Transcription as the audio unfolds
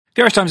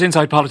The Irish Times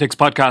Inside Politics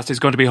podcast is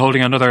going to be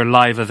holding another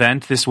live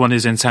event. This one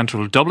is in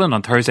central Dublin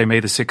on Thursday,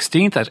 May the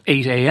 16th at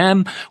 8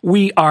 a.m.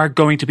 We are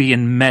going to be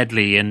in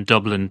Medley in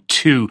Dublin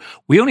too.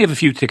 We only have a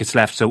few tickets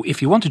left, so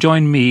if you want to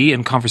join me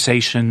in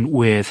conversation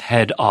with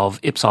head of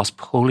Ipsos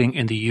polling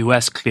in the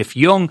US, Cliff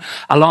Young,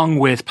 along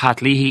with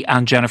Pat Leahy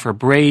and Jennifer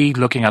Bray,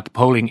 looking at the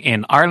polling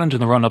in Ireland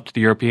in the run-up to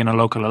the European and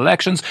local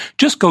elections,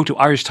 just go to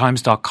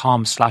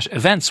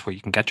irishtimes.com/events where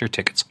you can get your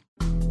tickets.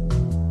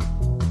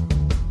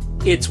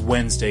 It's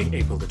Wednesday,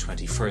 April the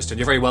 21st, and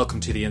you're very welcome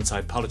to the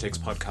Inside Politics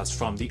podcast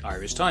from the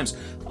Irish Times.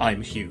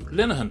 I'm Hugh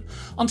Linehan.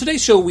 On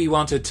today's show, we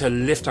wanted to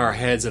lift our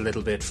heads a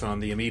little bit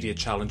from the immediate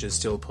challenges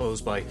still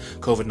posed by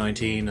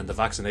COVID-19 and the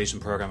vaccination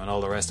programme and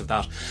all the rest of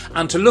that,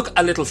 and to look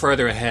a little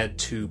further ahead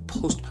to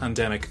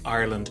post-pandemic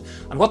Ireland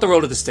and what the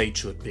role of the state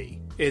should be.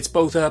 It's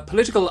both a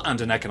political and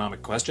an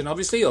economic question,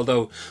 obviously,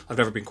 although I've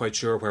never been quite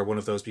sure where one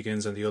of those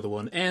begins and the other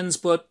one ends.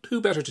 But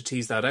who better to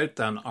tease that out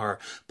than our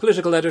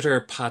political editor,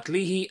 Pat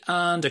Leahy,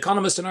 and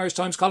economist and Irish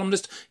Times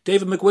columnist,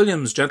 David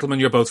McWilliams. Gentlemen,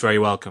 you're both very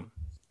welcome.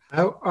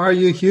 How are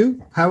you,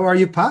 Hugh? How are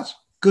you, Pat?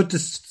 Good to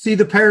see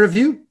the pair of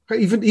you,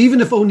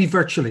 even if only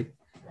virtually.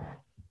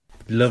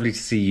 Lovely to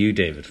see you,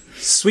 David.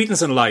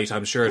 Sweetness and light,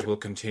 I'm sure it will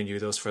continue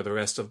thus for the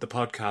rest of the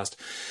podcast.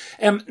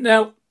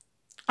 Now,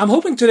 I'm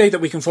hoping today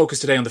that we can focus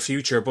today on the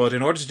future, but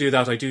in order to do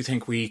that, I do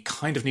think we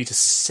kind of need to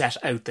set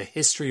out the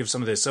history of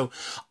some of this. So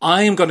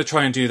I am going to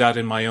try and do that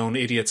in my own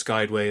idiot's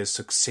guide way as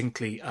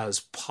succinctly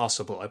as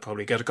possible. I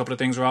probably get a couple of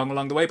things wrong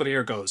along the way, but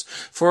here goes.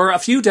 For a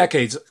few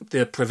decades,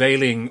 the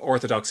prevailing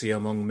orthodoxy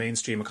among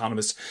mainstream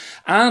economists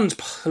and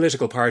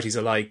political parties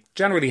alike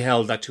generally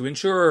held that to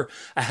ensure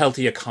a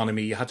healthy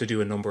economy, you had to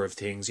do a number of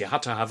things. You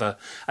had to have a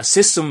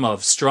system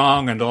of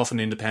strong and often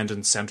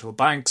independent central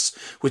banks,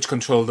 which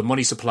controlled the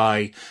money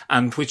supply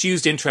and which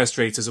used interest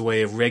rates as a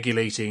way of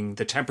regulating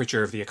the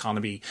temperature of the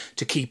economy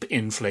to keep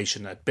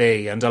inflation at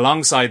bay. And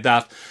alongside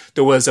that,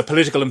 there was a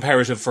political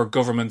imperative for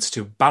governments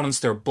to balance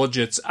their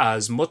budgets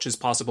as much as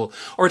possible,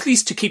 or at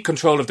least to keep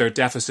control of their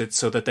deficits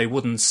so that they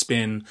wouldn't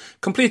spin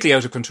completely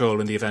out of control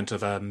in the event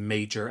of a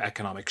major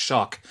economic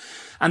shock.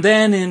 And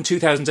then in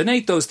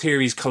 2008, those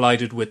theories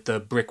collided with the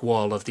brick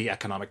wall of the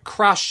economic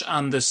crash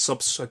and the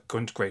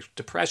subsequent Great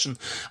Depression.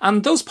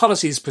 And those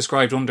policies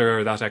prescribed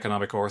under that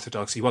economic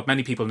orthodoxy, what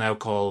many people now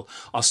call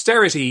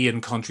austerity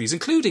in countries,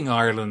 including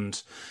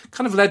Ireland,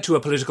 kind of led to a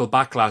political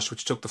backlash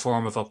which took the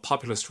form of a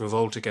populist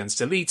revolt against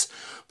elites,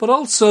 but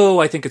also,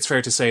 I think it's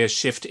fair to say, a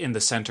shift in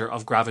the centre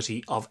of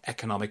gravity of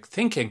economic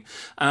thinking.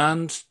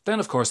 And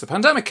then, of course, the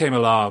pandemic came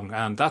along,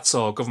 and that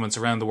saw governments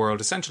around the world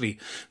essentially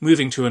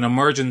moving to an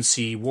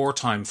emergency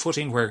wartime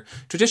footing where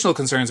traditional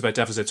concerns about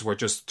deficits were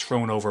just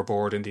thrown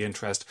overboard in the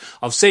interest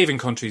of saving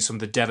countries from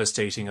the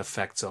devastating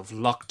effects of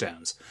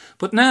lockdowns.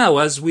 But now,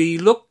 as we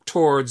look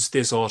towards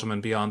this autumn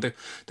and beyond,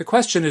 the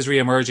question is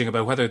re-emerging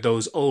about whether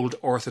those old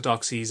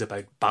orthodoxies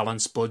about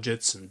balanced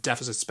budgets and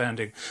deficit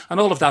spending and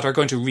all of that are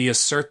going to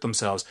reassert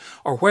themselves,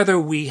 or whether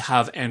we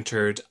have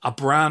entered a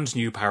brand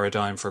new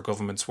paradigm for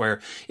governments where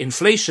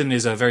inflation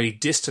is a very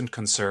distant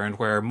concern,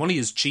 where money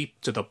is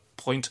cheap to the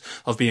point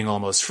of being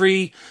almost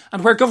free,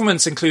 and where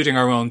governments, including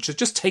our own, should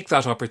just take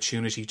that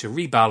opportunity to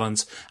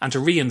rebalance and to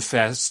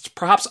reinvest,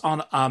 perhaps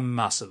on a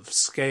massive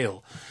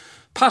scale.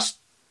 Pat,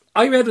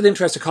 I read with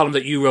interest a column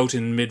that you wrote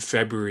in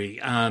mid-February,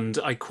 and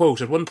I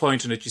quote, at one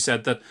point in it you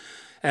said that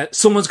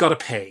someone's got to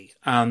pay,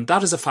 and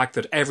that is a fact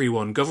that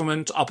everyone,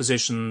 government,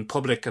 opposition,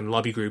 public and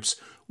lobby groups,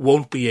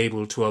 won't be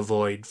able to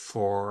avoid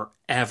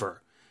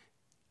forever.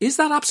 Is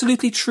that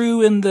absolutely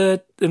true in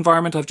the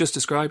environment I've just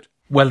described?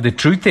 Well, the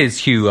truth is,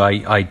 Hugh,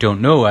 I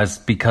don't know,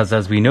 because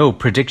as we know,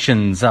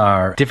 predictions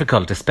are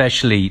difficult,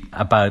 especially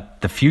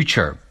about the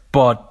future.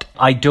 But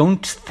I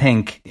don't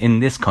think in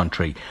this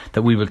country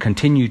that we will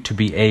continue to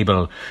be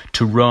able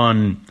to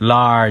run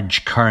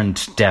large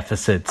current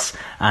deficits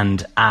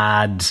and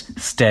add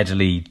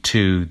steadily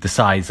to the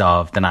size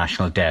of the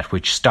national debt,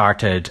 which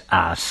started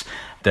at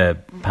the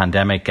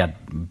pandemic at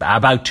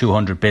about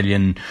 200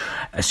 billion.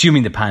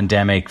 Assuming the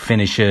pandemic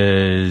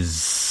finishes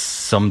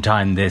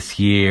sometime this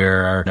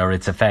year, or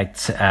its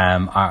effects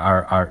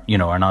are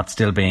not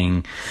still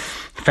being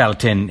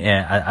felt in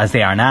as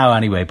they are now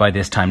anyway. By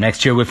this time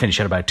next year, we'll finish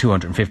at about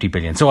 250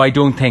 billion. So I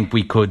don't think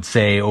we could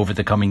say over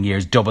the coming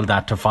years double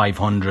that to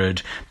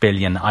 500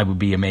 billion. I would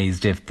be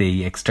amazed if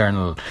the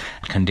external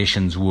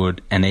conditions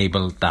would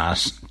enable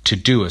that to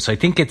do it. So I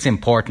think it's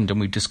important, and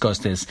we've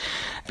discussed this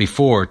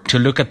before, to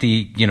look at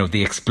the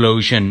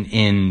explosion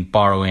in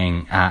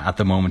borrowing at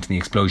the moment, and the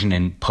explosion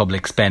in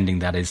public spending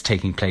that is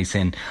taking place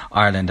in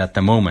Ireland at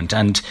the moment,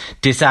 and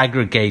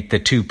disaggregate the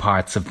two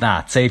parts of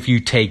that. Say if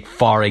you take,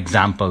 for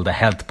example, the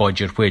health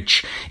budget,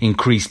 which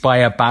increased by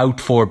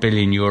about 4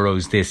 billion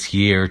euros this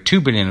year,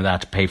 2 billion of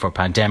that to pay for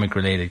pandemic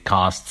related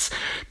costs,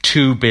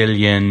 2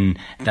 billion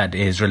that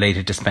is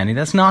related to spending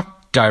that's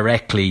not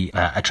directly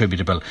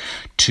attributable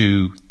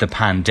to the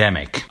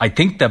pandemic. I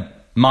think the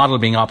model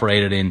being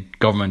operated in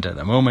government at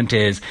the moment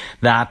is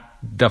that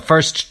the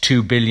first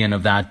 2 billion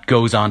of that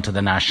goes onto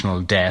the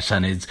national debt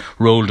and is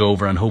rolled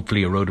over and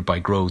hopefully eroded by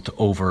growth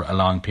over a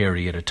long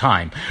period of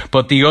time.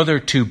 But the other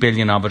 2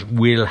 billion of it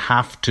will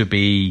have to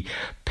be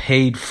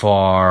paid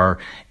for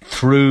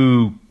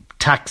through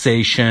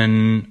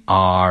taxation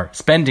or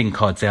spending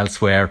cuts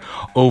elsewhere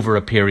over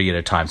a period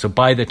of time. So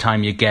by the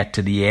time you get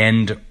to the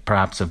end,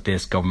 perhaps, of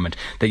this government,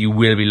 that you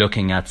will be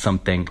looking at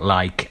something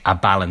like a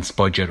balanced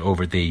budget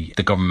over the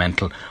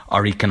governmental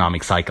or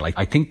economic cycle.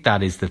 I think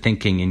that is the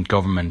thinking in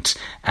government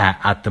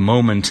at the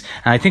moment.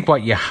 And I think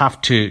what you have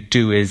to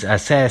do is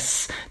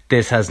assess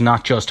this as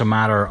not just a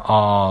matter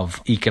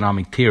of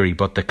economic theory,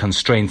 but the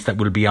constraints that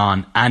will be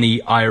on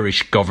any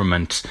Irish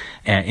government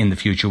in the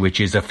future,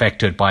 which is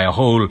affected by a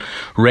whole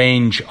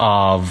range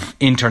of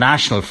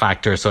international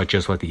factors, such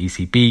as what the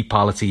ECB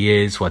policy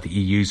is, what the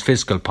EU's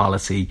fiscal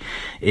policy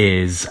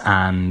is,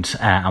 and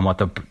what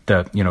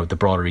the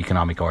broader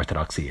economic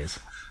orthodoxy is.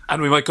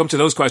 And we might come to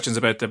those questions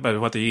about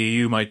what the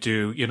EU might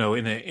do,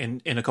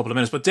 in a couple of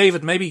minutes. But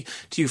David, maybe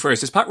to you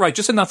first. Is Pat right?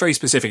 Just in that very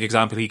specific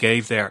example he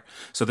gave there.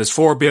 So there's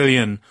 4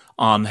 billion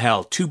on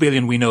health. 2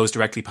 billion we know is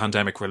directly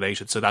pandemic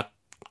related. So that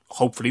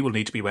hopefully will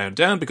need to be wound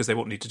down because they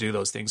won't need to do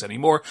those things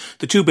anymore.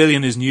 The 2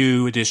 billion is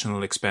new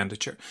additional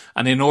expenditure.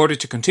 And in order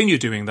to continue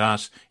doing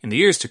that in the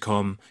years to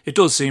come, it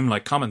does seem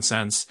like common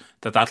sense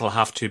that that'll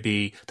have to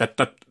be, that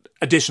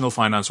additional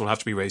finance will have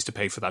to be raised to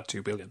pay for that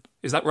 2 billion.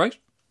 Is that right?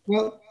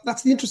 Well,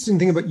 that's the interesting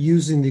thing about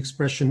using the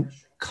expression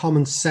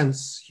common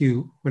sense,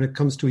 Hugh, when it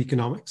comes to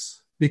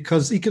economics,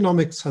 because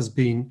economics has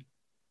been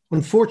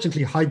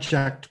unfortunately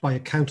hijacked by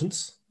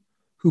accountants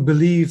who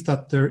believe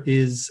that there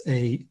is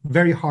a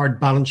very hard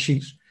balance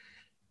sheet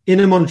in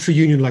a monetary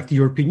union like the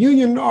European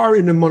Union or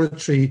in a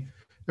monetary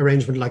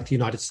arrangement like the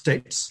United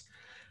States.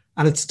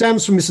 And it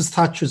stems from Mrs.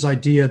 Thatcher's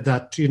idea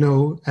that,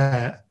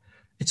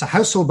 it's a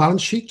household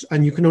balance sheet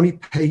and you can only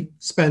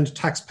spend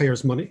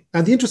taxpayers' money.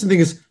 And the interesting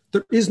thing is,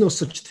 there is no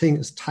such thing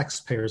as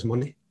taxpayers'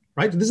 money,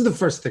 right? This is the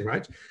first thing,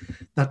 right?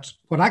 That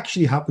what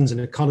actually happens in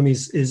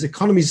economies is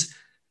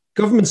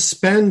governments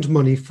spend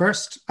money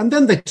first and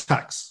then they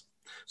tax.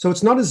 So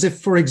it's not as if,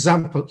 for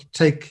example,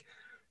 take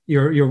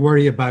your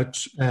worry about,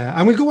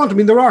 and we'll go on. I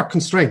mean, there are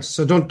constraints,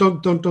 so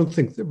don't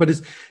think. But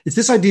it's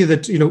this idea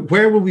that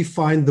where will we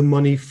find the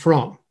money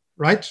from,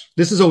 right?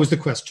 This is always the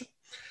question,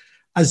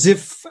 as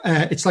if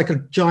it's like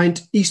a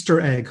giant Easter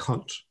egg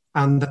hunt,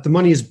 and that the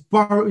money is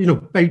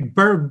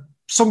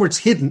somewhere it's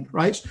hidden,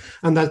 right?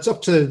 And that's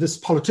up to this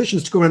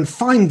politicians to go around and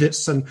find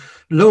this. And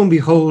lo and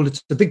behold,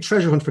 it's a big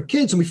treasure hunt for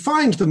kids. And we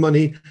find the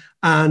money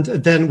and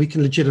then we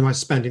can legitimize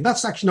spending.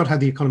 That's actually not how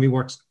the economy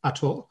works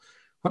at all.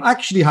 What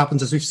actually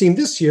happens, as we've seen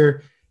this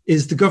year,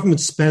 is the government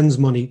spends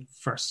money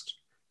first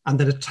and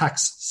then it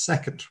taxes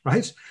second,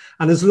 right?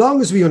 And as long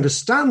as we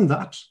understand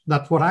that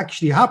what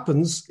actually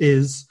happens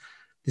is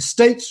the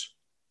state,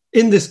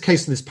 in this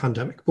case of this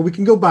pandemic, but we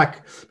can go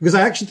back, because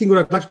I actually think what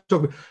I'd like to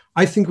talk about,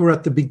 I think we're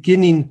at the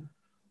beginning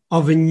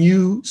of a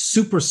new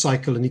super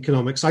cycle in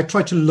economics. I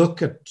try to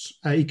look at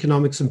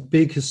economics in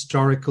big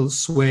historical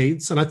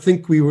swathes, and I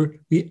think we are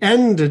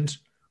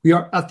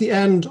at the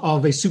end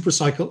of a super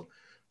cycle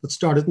that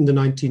started in the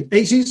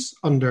 1980s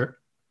under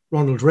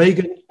Ronald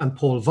Reagan and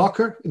Paul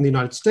Volcker in the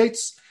United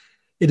States.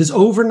 It is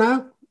over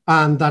now,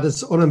 and that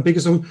is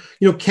unambiguous.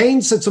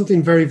 Keynes said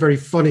something very, very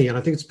funny, and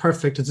I think it's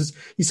perfect.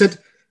 He said,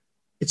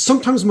 it's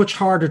sometimes much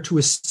harder to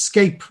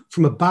escape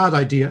from a bad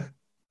idea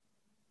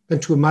than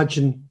to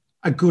imagine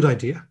a good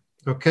idea.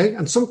 Okay.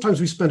 And sometimes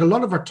we spend a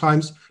lot of our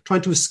times trying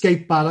to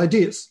escape bad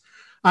ideas.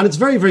 And it's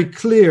very, very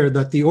clear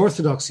that the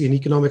orthodoxy in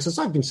economics, as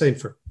I've been saying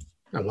for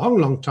a long,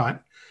 long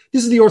time,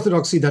 this is the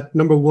orthodoxy that,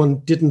 number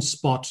one, didn't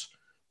spot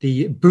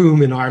the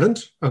boom in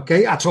Ireland,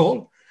 okay, at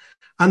all.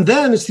 And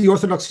then it's the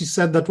orthodoxy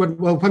said that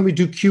when we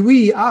do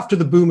QE after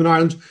the boom in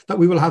Ireland, that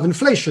we will have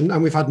inflation,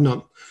 and we've had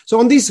none. So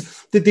on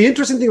these, the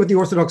interesting thing with the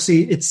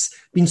orthodoxy, it's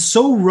been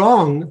so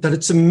wrong that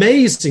it's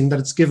amazing that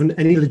it's given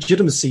any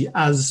legitimacy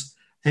as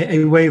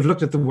a way of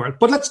looking at the world.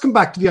 But let's come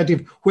back to the idea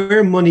of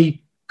where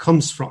money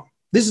comes from.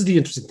 This is the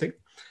interesting thing,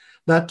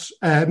 that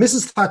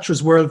Mrs.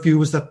 Thatcher's worldview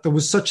was that there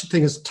was such a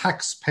thing as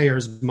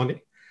taxpayers'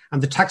 money,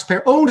 and the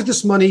taxpayer owned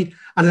this money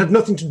and it had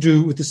nothing to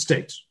do with the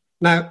state.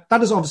 Now,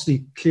 that is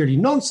obviously clearly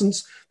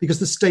nonsense, because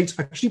the state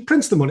actually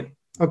prints the money,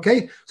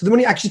 okay? So the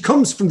money actually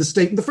comes from the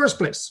state in the first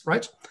place,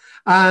 right?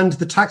 And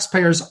the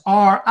taxpayers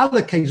are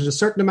allocated a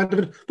certain amount of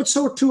it, but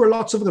so too are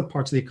lots of other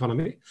parts of the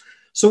economy.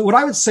 So what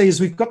I would say is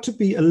we've got to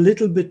be a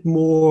little bit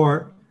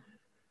more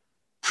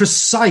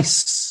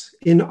precise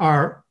in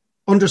our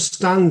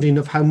understanding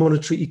of how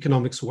monetary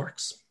economics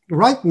works.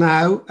 Right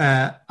now,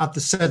 at the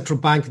central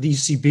bank, the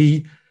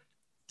ECB,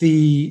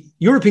 the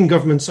European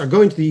governments are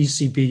going to the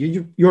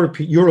ECB,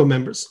 Euro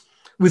members,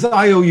 with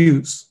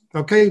IOUs,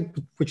 okay,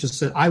 which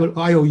is I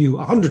owe you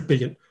 100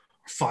 billion,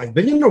 or 5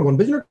 billion, or 1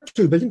 billion, or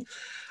 2 billion.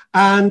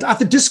 And at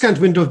the discount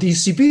window of the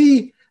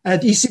ECB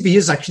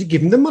is actually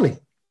giving them money,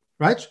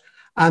 right?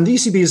 And the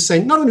ECB is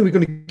saying, not only are we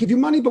going to give you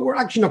money, but we're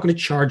actually not going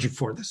to charge you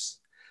for this.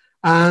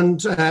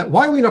 And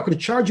why are we not going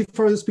to charge you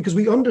for this? Because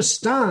we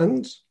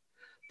understand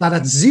that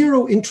at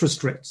zero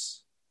interest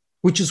rates,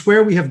 which is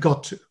where we have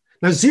got to.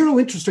 Now, zero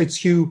interest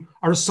rates, Hugh,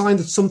 are a sign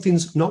that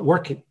something's not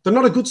working. They're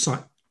not a good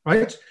sign,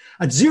 right?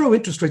 At zero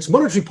interest rates,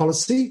 monetary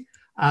policy,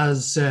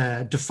 as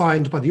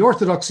defined by the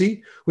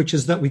orthodoxy, which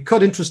is that we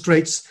cut interest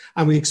rates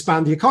and we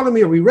expand the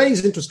economy, or we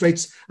raise interest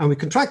rates and we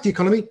contract the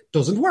economy,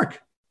 doesn't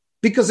work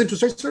because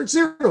interest rates are at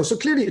zero. So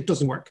clearly it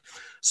doesn't work.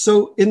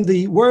 So in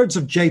the words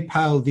of Jay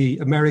Powell, the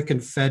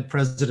American Fed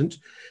president,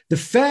 the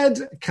Fed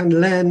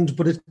can lend,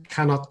 but it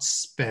cannot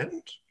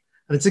spend.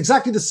 And it's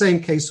exactly the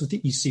same case with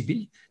the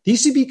ECB. The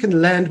ECB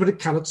can lend, but it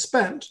cannot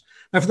spend.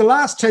 Now, for the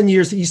last 10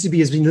 years, the ECB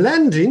has been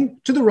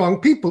lending to the wrong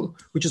people,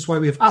 which is why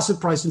we have asset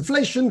price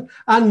inflation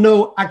and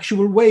no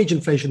actual wage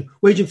inflation.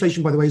 Wage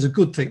inflation, by the way, is a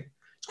good thing.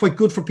 It's quite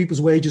good for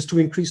people's wages to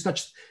increase.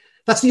 That's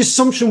the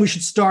assumption we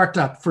should start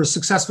at for a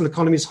successful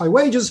economy is high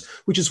wages,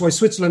 which is why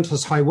Switzerland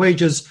has high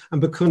wages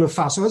and Burkina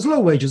Faso has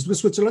low wages, because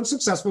Switzerland is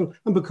successful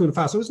and Burkina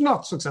Faso is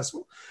not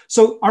successful.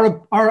 So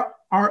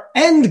our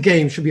end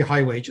game should be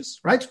high wages,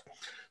 right?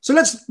 So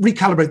let's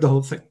recalibrate the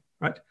whole thing,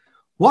 right?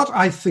 What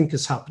I think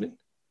is happening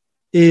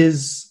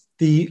is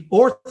the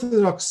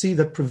orthodoxy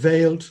that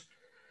prevailed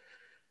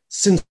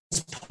since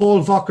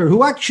Paul Volcker,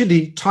 who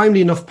actually, timely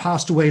enough,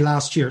 passed away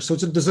last year. So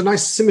there's a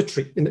nice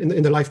symmetry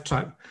in the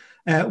lifetime,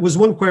 was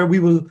one where we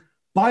will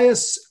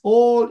bias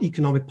all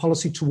economic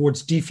policy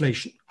towards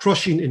deflation,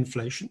 crushing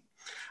inflation.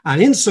 And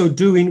in so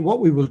doing, what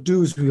we will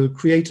do is we will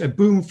create a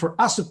boom for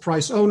asset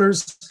price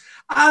owners,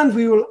 and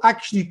we will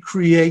actually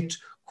create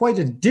quite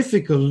a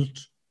difficult,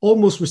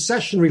 almost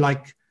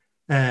recessionary-like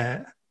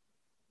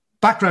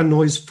background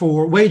noise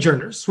for wage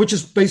earners, which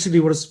is basically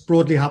what has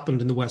broadly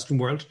happened in the Western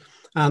world.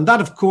 And that,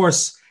 of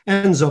course,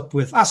 ends up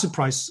with asset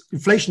price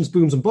inflation's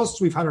booms and busts.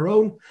 We've had our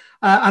own.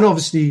 And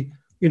obviously,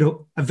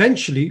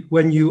 eventually,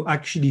 when you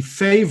actually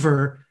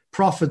favor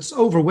profits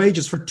over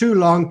wages for too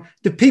long,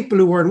 the people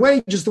who earn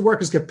wages, the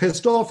workers get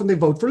pissed off and they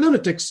vote for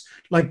lunatics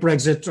like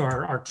Brexit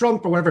or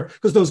Trump or whatever,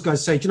 because those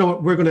guys say, you know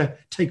what, we're going to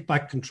take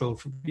back control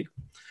from you.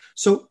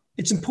 So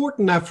it's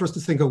important now for us to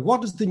think of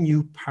what is the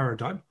new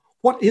paradigm?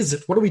 What is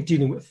it? What are we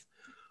dealing with?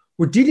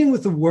 We're dealing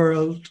with a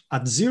world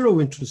at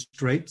zero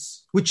interest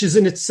rates, which is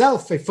in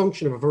itself a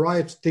function of a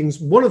variety of things.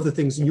 One of the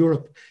things in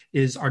Europe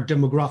is our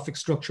demographic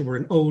structure. We're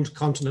an old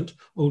continent.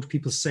 Old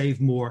people save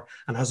more.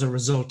 And as a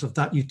result of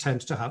that, you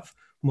tend to have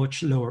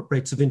much lower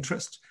rates of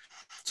interest.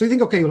 So you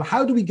think, okay, well,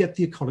 how do we get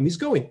the economies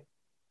going?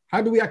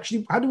 How do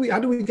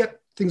we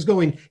get things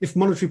going if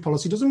monetary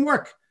policy doesn't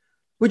work?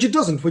 Which it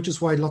doesn't, which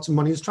is why lots of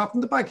money is trapped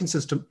in the banking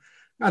system.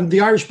 And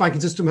the Irish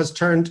banking system has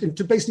turned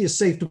into basically a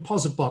safe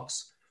deposit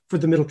box for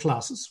the middle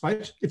classes,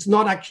 right? It's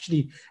not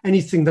actually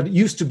anything that it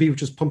used to be,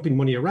 which is pumping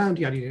money around,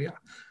 yada, yada, yada.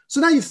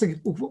 So now you think,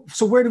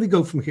 so where do we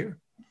go from here?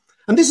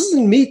 And this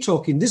isn't me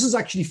talking. This is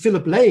actually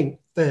Philip Lane,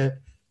 the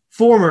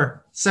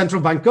former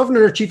central bank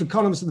governor, chief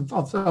economist of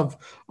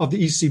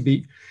the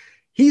ECB.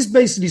 He's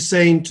basically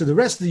saying to the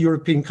rest of the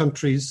European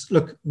countries,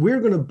 look, we're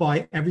going to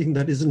buy everything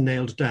that isn't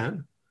nailed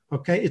down,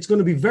 okay? It's going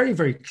to be very,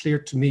 very clear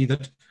to me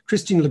that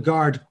Christine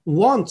Lagarde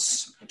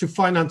wants to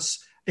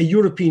finance a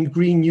European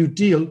Green New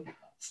Deal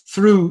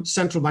through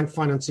central bank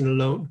financing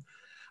alone.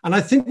 And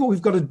I think what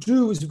we've got to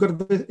do is we've got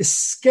to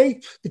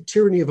escape the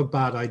tyranny of a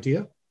bad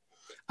idea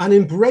and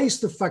embrace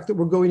the fact that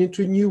we're going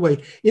into a new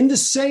way. In the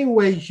same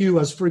way, Hugh,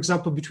 as, for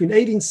example, between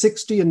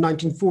 1860 and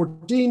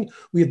 1914,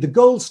 we had the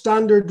gold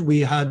standard,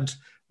 we had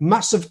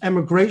massive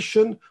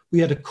emigration, we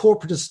had a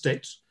corporate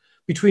estate.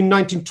 Between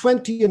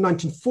 1920 and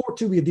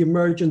 1940, we had the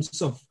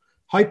emergence of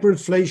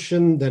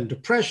hyperinflation, then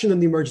depression,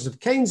 and the emergence of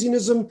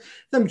Keynesianism.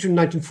 Then between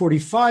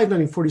 1945,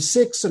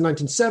 1946, and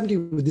 1970,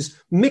 with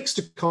this mixed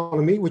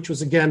economy, which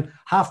was, again,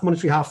 half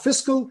monetary, half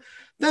fiscal.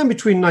 Then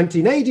between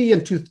 1980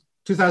 and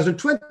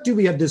 2020,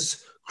 we had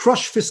this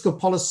crush fiscal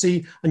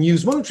policy and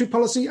use monetary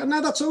policy, and now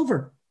that's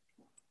over.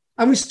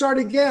 And we start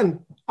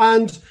again.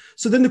 And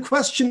so then the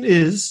question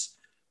is,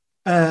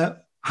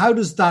 how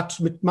does that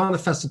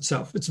manifest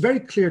itself? It's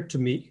very clear to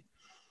me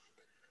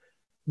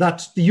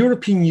that the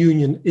European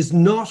Union is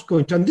not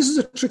going to, and this is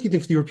a tricky thing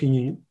for the European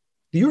Union,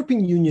 the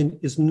European Union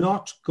is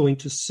not going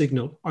to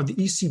signal, or the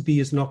ECB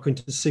is not going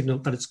to signal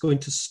that it's going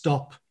to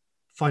stop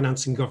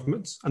financing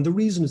governments. And the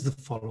reason is the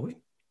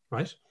following,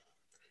 right?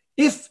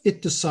 If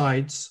it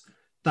decides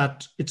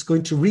that it's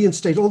going to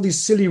reinstate all these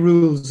silly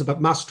rules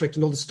about Maastricht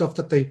and all the stuff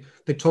that they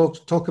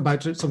talk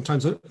about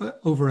sometimes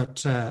over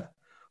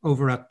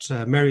at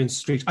Merrion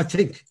Street, I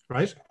think,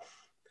 right?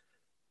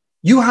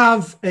 You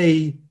have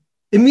a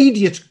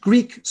immediate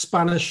Greek,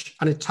 Spanish,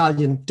 and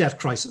Italian debt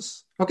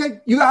crisis.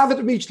 Okay, you have it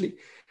immediately.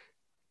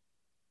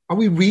 Are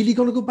we really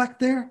going to go back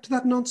there to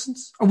that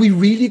nonsense? Are we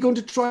really going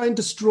to try and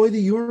destroy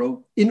the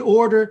euro in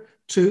order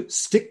to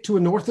stick to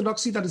an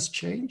orthodoxy that has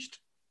changed?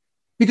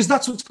 Because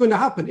that's what's going to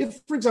happen. If,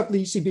 for example,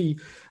 the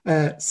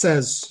ECB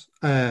says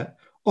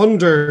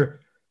under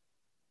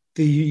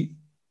the,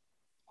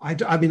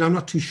 I mean, I'm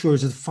not too sure,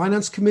 is it the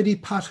Finance Committee,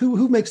 Pat?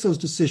 Who makes those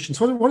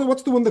decisions?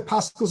 What's the one that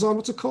Pascal's on?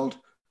 What's it called?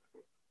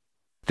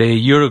 The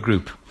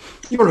Eurogroup.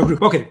 Eurogroup,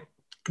 okay.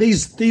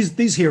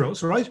 These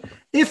heroes, right?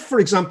 If, for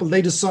example,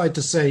 they decide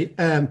to say,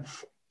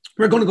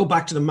 we're going to go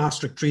back to the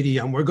Maastricht Treaty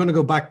and we're going to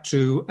go back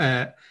to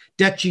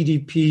debt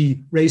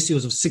GDP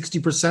ratios of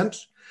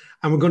 60%,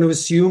 and we're going to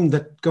assume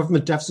that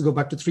government deficits go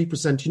back to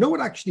 3%, you know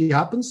what actually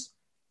happens?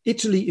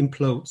 Italy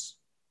implodes.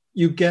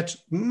 You get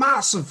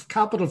massive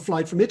capital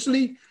flight from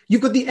Italy.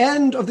 You've got the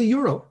end of the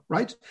euro,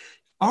 right?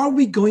 Are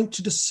we going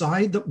to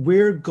decide that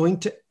we're going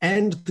to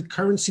end the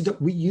currency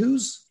that we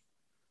use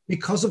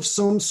because of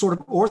some sort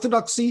of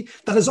orthodoxy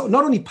that has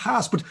not only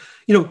passed, but,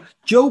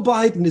 Joe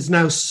Biden is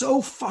now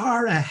so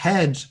far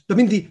ahead. I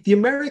mean, the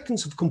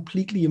Americans have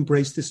completely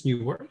embraced this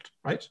new world,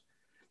 right?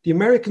 The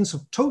Americans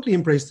have totally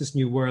embraced this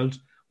new world.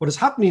 What is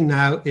happening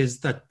now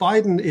is that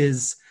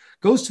Biden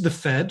goes to the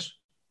Fed.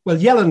 Well,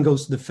 Yellen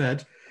goes to the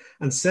Fed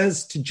and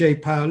says to Jay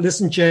Powell,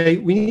 listen, Jay,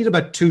 we need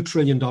about $2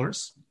 trillion.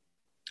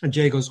 And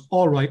Jay goes,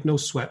 all right, no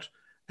sweat.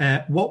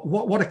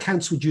 What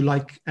accounts would you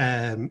like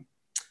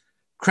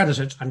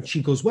credited? And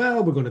she goes,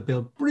 well, we're going to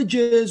build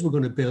bridges. We're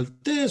going to build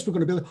this. We're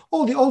going to build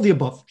all the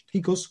above.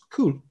 He goes,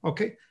 cool.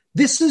 Okay.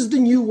 This is the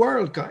new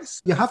world,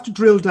 guys. You have to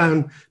drill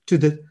down to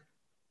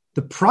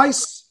the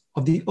price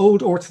of the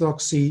old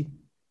orthodoxy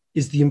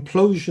is the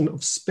implosion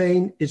of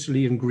Spain,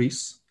 Italy, and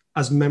Greece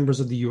as members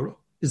of the euro.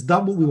 Is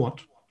that what we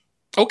want?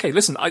 Okay,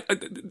 listen,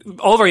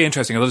 all very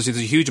interesting. Obviously,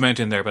 there's a huge amount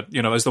in there, but,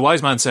 as the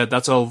wise man said,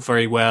 that's all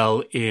very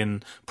well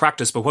in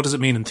practice, but what does it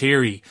mean in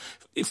theory?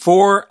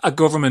 For a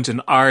government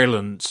in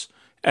Ireland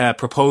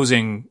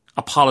proposing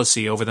a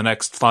policy over the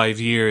next 5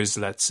 years,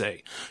 let's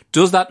say,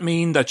 does that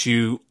mean that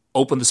you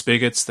open the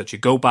spigots, that you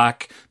go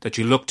back, that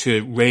you look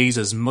to raise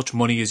as much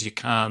money as you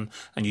can,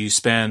 and you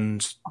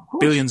spend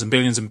billions and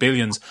billions and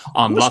billions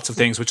on lots of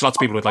things, which lots of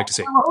people would like to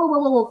see?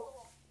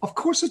 Of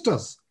course it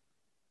does.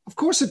 Of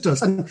course it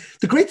does. And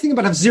the great thing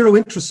about having zero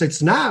interest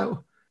rates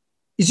now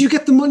is you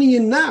get the money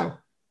in now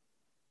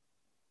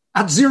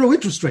at zero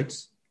interest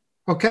rates.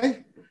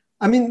 Okay?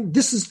 I mean,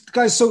 this is,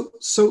 guys,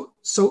 so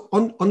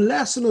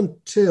unless and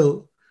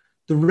until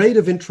the rate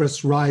of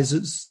interest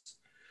rises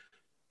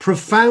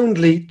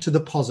profoundly to the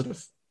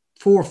positive,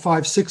 4,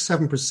 5, 6,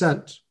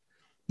 7%,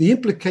 the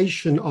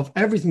implication of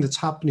everything that's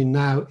happening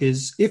now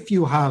is if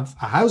you have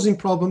a housing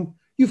problem,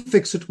 you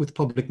fix it with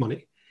public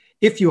money.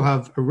 If you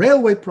have a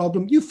railway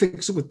problem, you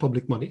fix it with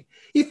public money.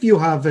 If you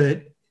have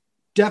a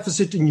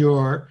deficit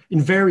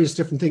in various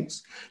different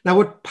things. Now,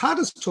 what Pat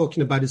is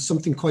talking about is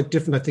something quite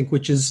different, I think,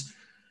 which is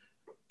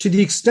to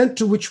the extent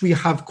to which we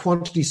have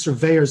quantity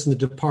surveyors in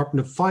the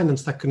Department of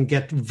Finance that can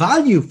get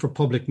value for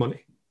public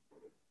money,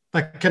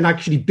 that can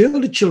actually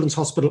build a children's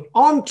hospital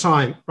on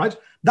time, right?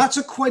 That's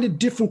quite a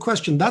different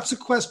question. That's a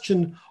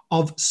question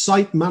of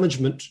site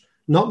management,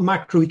 not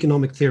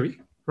macroeconomic theory,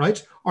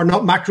 right? Or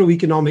not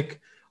macroeconomic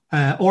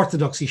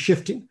orthodoxy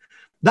shifting.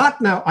 That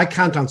now I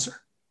can't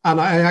answer.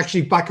 And I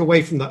actually back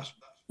away from that.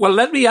 Well,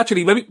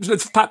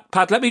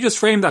 Pat, let me just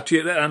frame that to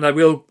you, and I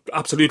will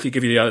absolutely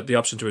give you the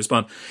option to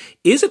respond.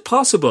 Is it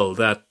possible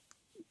that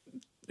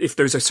if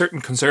there's a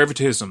certain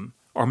conservatism,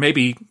 or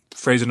maybe,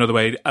 phrase another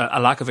way, a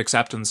lack of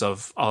acceptance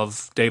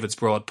of David's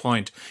broad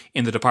point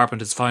in the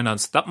Department of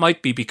Finance, that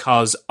might be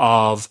because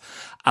of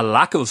a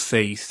lack of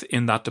faith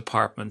in that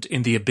department,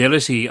 in the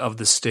ability of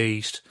the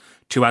state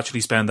to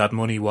actually spend that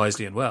money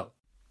wisely and well?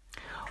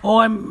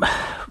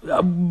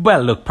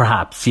 Well, look,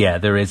 perhaps, yeah,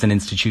 there is an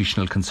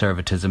institutional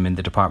conservatism in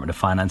the Department of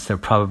Finance. There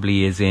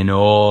probably is in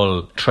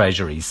all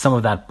treasuries. Some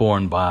of that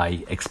born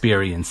by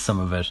experience, some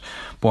of it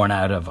born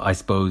out of, I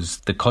suppose,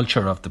 the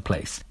culture of the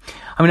place.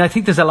 I mean, I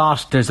think there's a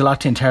lot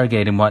to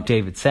interrogate in what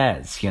David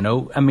says,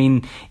 I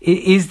mean,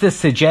 is the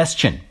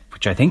suggestion,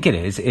 which I think it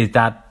is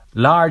that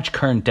large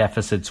current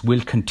deficits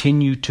will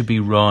continue to be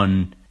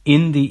run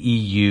in the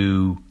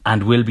EU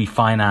and will be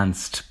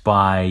financed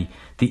by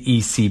the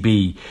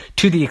ECB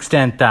to the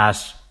extent that,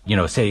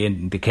 say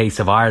in the case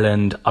of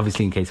Ireland,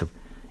 obviously in case of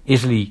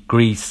Italy,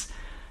 Greece,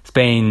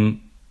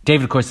 Spain.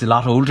 David, of course, is a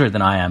lot older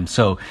than I am,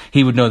 so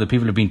he would know that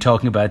people have been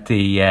talking about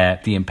the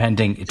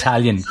impending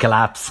Italian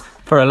collapse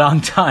for a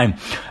long time.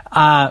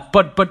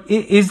 But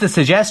is the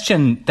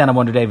suggestion, then I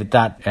wonder, David,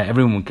 that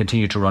everyone will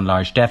continue to run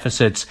large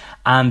deficits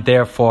and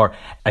therefore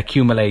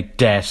accumulate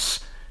debt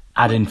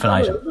ad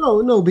infinitum?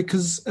 No,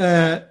 because,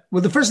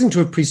 the first thing to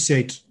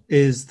appreciate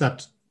is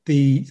that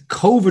the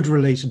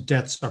COVID-related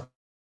deaths are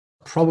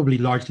probably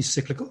largely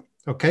cyclical.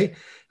 Okay,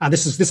 and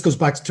this goes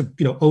back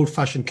to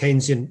old-fashioned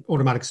Keynesian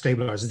automatic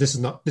stabilizers. This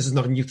is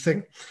not a new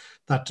thing.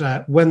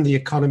 That when the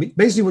economy,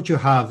 basically what you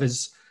have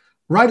is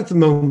right at the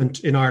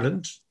moment in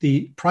Ireland,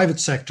 the private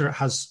sector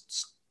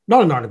has,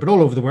 not in Ireland but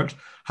all over the world,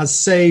 has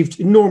saved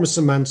enormous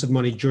amounts of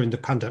money during the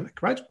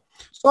pandemic. Right.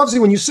 So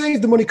obviously, when you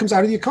save, the money comes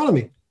out of the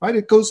economy. Right,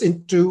 it goes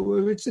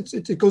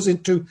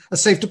into a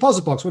safe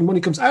deposit box. When money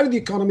comes out of the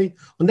economy,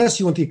 unless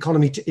you want the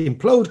economy to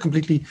implode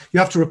completely, you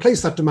have to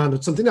replace that demand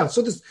with something else.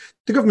 So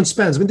the government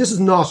spends. I mean, this is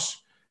not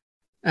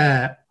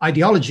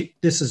ideology.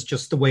 This is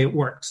just the way it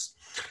works.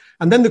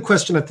 And then the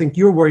question I think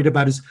you're worried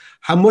about is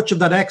how much of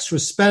that extra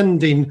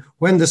spending,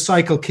 when the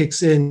cycle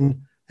kicks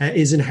in,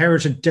 is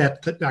inherited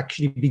debt that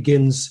actually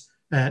begins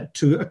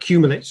to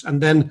accumulate.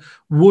 And then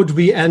would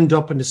we end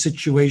up in a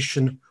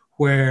situation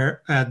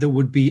where there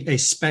would be a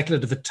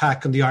speculative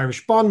attack on the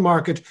Irish bond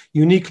market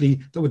uniquely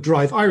that would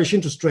drive Irish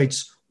interest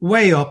rates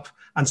way up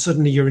and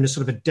suddenly you're in a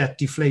sort of a debt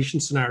deflation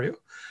scenario. And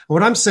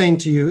what I'm saying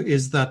to you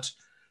is that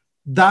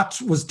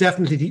was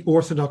definitely the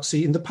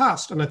orthodoxy in the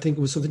past. And I think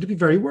it was something to be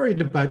very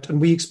worried about. And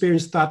we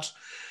experienced that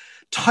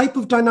type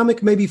of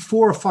dynamic maybe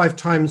 4 or 5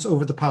 times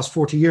over the past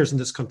 40 years in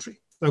this country.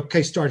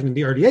 Okay, starting in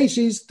the early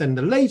 80s, then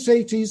the late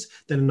 80s,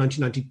 then in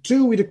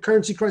 1992, we had a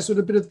currency crisis with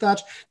a bit of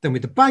that, then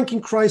with the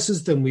banking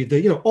crisis, then with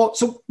the,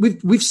 so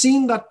we've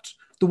seen that,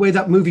 the way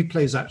that movie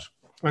plays out.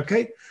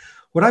 Okay.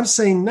 What I'm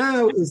saying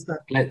now is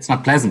that it's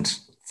not pleasant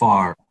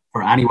for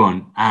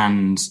anyone.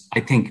 And I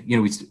think,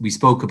 we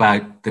spoke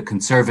about the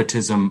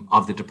conservatism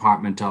of the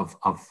Department of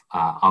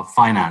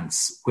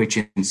Finance, which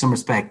in some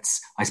respects,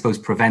 I suppose,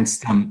 prevents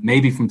them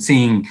maybe from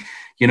seeing,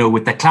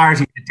 with the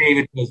clarity that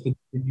David was the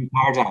new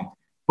paradigm.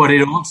 But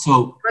it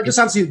also... Can I just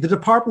answer you? The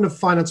Department of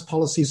Finance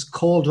policies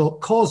caused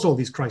all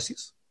these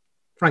crises,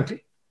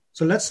 frankly.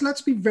 So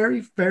let's be very,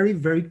 very,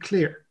 very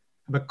clear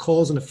about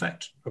cause and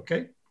effect,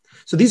 okay?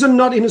 So these are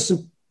not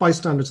innocent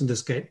bystanders in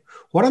this game.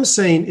 What I'm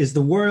saying is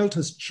the world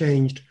has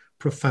changed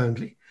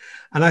profoundly.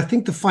 And I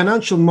think the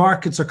financial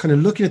markets are kind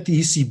of looking at the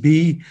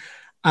ECB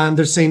and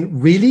they're saying,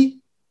 really?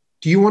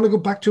 Do you want to go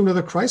back to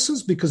another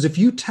crisis? Because if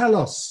you tell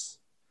us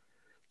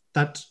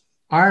that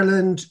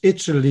Ireland,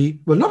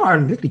 Italy, well, not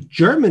Ireland, Italy,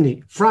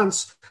 Germany,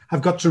 France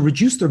have got to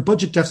reduce their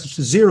budget deficit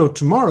to 0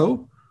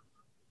 tomorrow,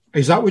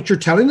 is that what you're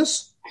telling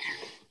us?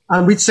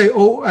 And we'd say,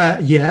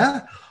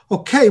 yeah.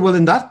 Okay, well,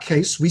 in that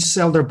case, we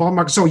sell their bond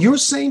market. So you're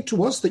saying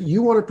to us that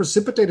you want to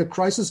precipitate a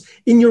crisis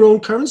in your own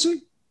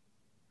currency?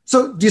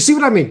 So do you see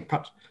what I mean,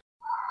 Pat?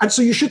 And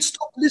so you should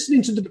stop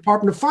listening to the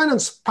Department of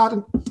Finance, Pat,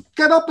 and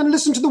get up and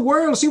listen to the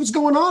world, see what's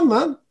going on,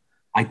 man.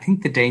 I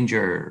think the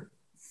danger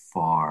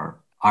for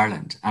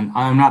Ireland, and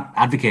I'm not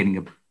advocating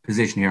a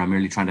position here, I'm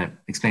merely trying to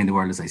explain the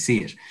world as I see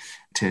it.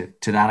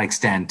 To that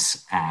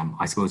extent,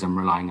 I suppose I'm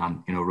relying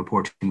on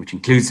reporting, which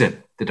includes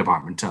the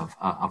Department of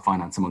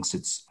Finance amongst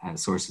its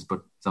sources,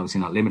 but it's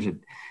obviously not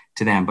limited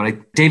to them.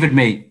 But David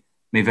may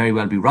very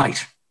well be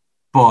right.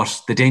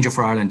 But the danger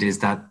for Ireland is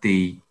that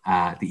the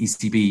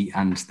ECB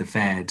and the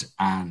Fed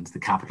and the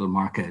capital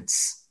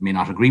markets may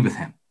not agree with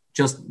him.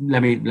 Just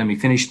let me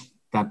finish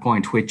that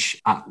point,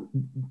 which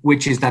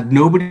is that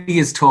nobody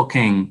is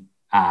talking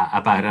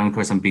about, and of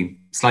course I'm being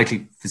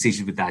slightly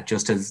facetious with that,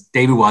 just as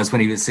David was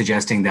when he was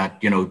suggesting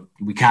that,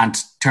 we can't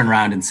turn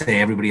around and say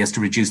everybody has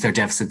to reduce their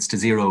deficits to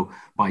 0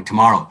 by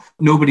tomorrow.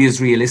 Nobody is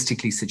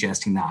realistically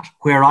suggesting that.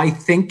 Where I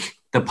think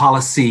the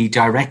policy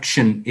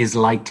direction is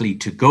likely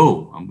to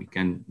go, and we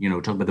can,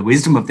 talk about the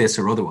wisdom of this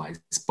or otherwise,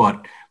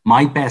 but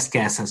my best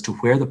guess as to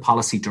where the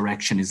policy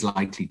direction is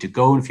likely to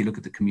go, and if you look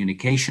at the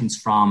communications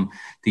from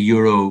the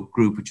Euro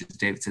group, which, as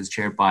David says,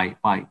 chaired by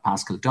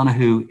Pascal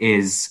Donoghue,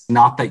 is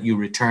not that you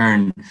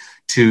return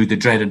to the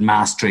dreaded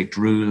Maastricht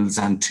rules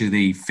and to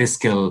the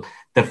fiscal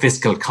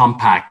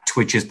compact,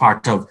 which is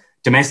part of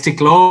domestic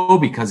law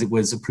because it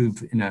was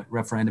approved in a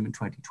referendum in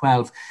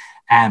 2012.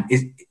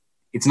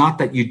 It's not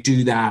that you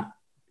do that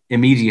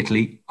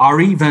immediately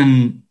or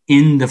even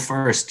in the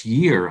first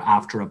year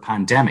after a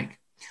pandemic.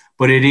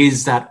 But it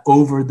is that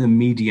over the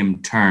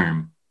medium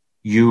term,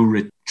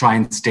 you try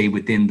and stay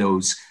within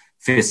those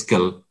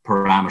fiscal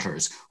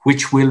parameters,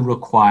 which will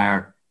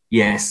require,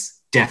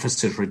 yes,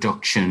 deficit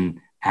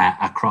reduction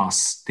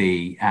across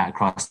the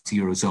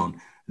Eurozone.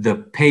 The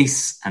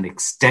pace and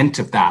extent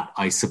of that,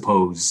 I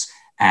suppose,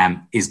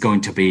 is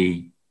going to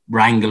be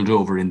wrangled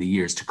over in the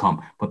years to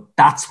come. But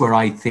that's where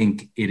I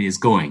think it is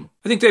going.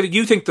 I think, David,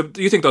 you think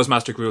those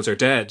Maastricht rules are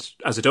dead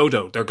as a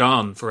dodo? They're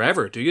gone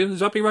forever, do you? Does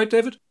that be right,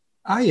 David?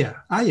 Yeah.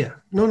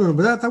 No,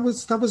 but that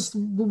was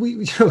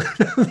we.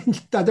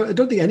 I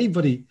don't think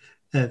anybody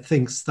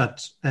thinks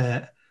that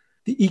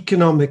the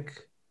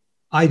economic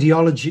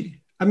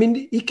ideology. I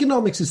mean,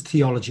 economics is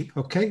theology.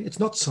 Okay, it's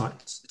not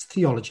science; it's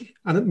theology,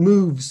 and it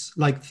moves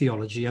like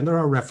theology. And there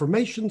are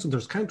reformations and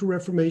there's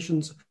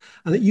counter-reformations,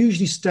 and it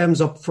usually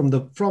stems up from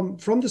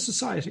the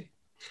society.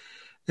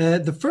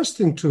 The first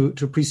thing to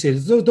appreciate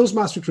is those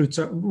Maastricht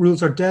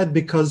rules are dead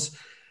because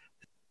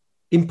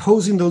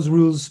imposing those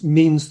rules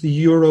means the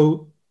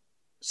euro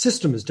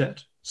system is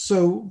dead.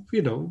 So,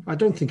 I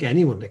don't think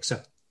anyone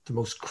except the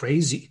most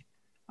crazy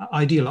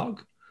ideologue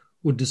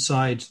would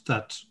decide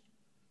that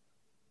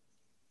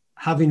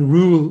having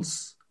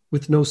rules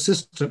with no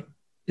system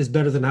is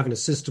better than having a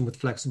system with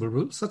flexible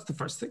rules. That's the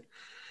first thing.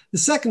 The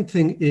second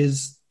thing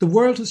is the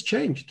world has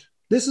changed.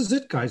 This is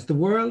it, guys. The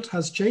world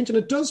has changed, and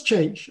it does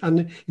change.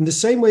 And in the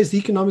same way as the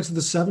economics of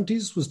the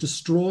 70s was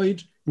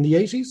destroyed in the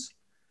 80s,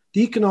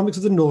 the economics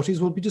of the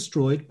noughties will be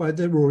destroyed by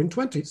the roaring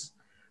 20s.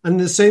 And in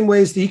the same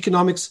way as the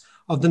economics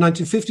of the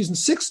 1950s and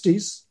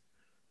 60s,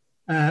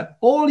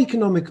 all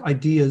economic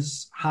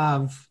ideas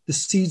have the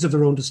seeds of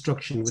their own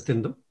destruction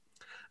within them.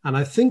 And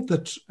I think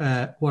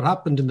that what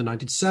happened in the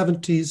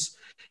 1970s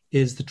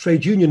is the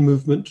trade union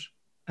movement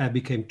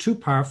became too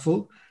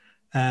powerful.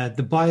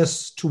 The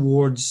bias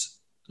towards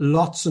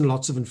lots and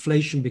lots of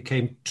inflation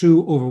became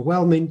too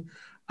overwhelming.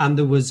 And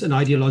there was an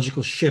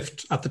ideological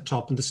shift at the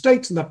top in the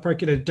States, and that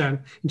percolated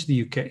down into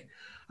the UK.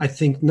 I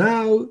think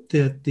now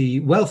that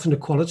the wealth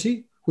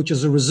inequality, which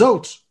is a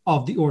result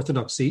of the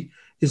orthodoxy,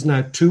 is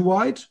now too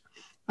wide.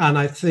 And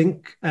I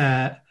think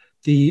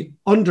the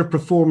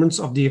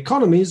underperformance of the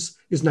economies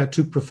is now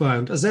too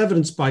profound, as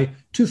evidenced by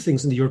two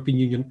things in the European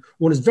Union.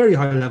 One is very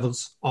high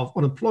levels of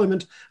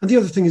unemployment, and the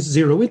other thing is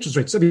zero interest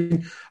rates. I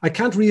mean, I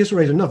can't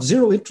reiterate enough,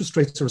 zero interest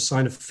rates are a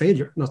sign of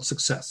failure, not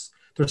success.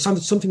 They're a sign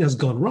that something has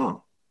gone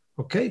wrong,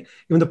 okay?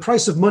 When the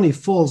price of money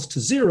falls to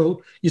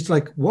zero, it's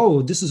like,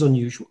 whoa, this is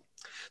unusual.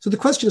 So the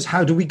question is,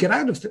 how do we get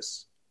out of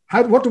this?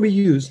 What do we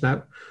use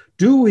now?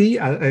 Do we,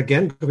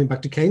 again, going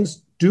back to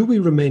Keynes, do we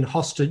remain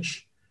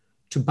hostage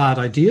to bad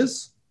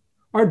ideas?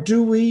 Or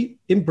do we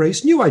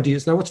embrace new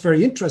ideas? Now, what's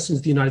very interesting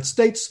is the United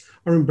States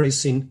are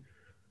embracing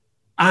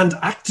and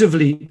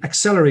actively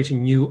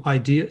accelerating new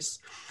ideas.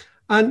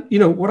 And, you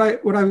know, what I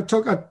would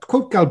talk, I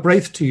quote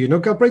Galbraith to you. You know,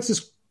 Galbraith's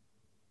this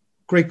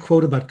great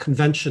quote about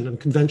convention and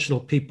conventional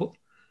people,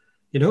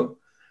 you know?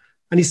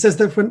 And he says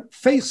that when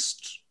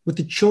faced with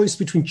the choice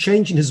between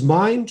changing his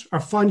mind or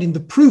finding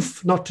the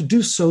proof not to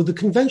do so, the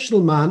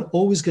conventional man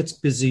always gets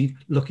busy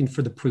looking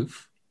for the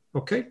proof,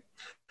 okay?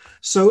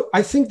 So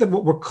I think that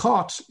what we're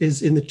caught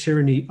is in the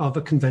tyranny of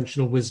a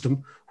conventional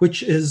wisdom,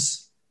 which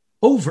is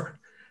over.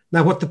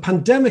 Now, what the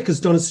pandemic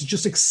has done is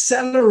just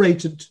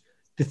accelerated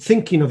the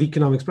thinking of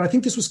economics. But I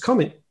think this was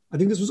coming. I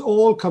think this was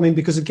all coming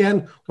because,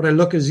 again, what I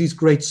look at is these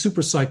great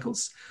super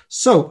cycles.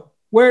 So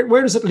where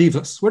does it leave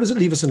us? Where does it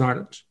leave us in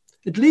Ireland?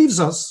 It leaves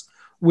us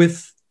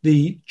with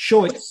the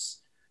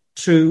choice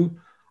to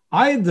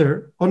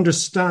either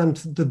understand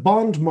the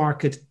bond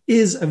market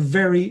is a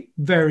very,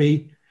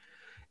 very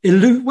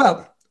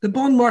the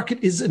bond market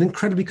is an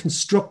incredibly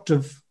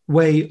constructive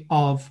way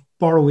of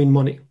borrowing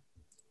money.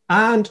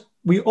 And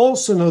we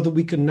also know that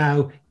we can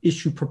now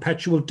issue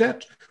perpetual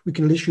debt. We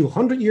can issue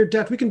 100-year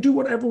debt. We can do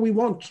whatever we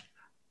want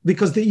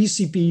because the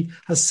ECB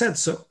has said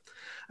so.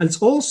 And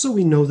it's also,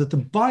 we know that the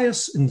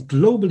bias in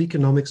global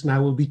economics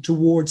now will be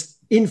towards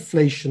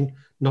inflation,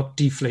 not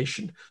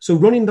deflation. So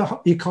running the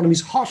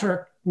economies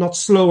hotter, not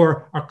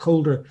slower or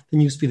colder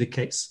than used to be the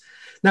case.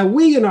 Now,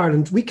 we in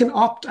Ireland, we can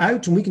opt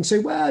out and we can say,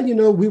 well, you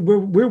know,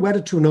 we're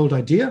wedded to an old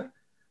idea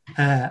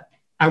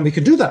and we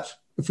can do that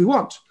if we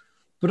want.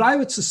 But I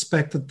would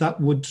suspect that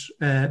would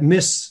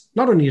miss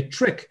not only a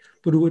trick,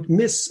 but it would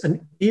miss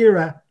an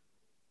era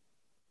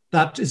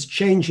that is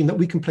changing, that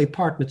we can play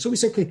part in it. So we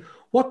say, okay,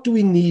 what do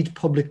we need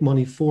public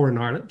money for in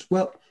Ireland?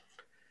 Well,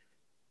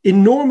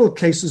 in normal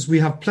cases, we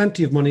have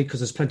plenty of money because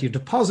there's plenty of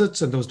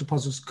deposits and those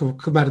deposits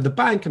come out of the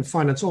bank and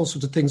finance all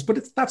sorts of things,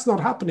 but that's not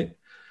happening.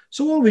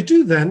 So all we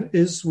do then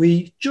is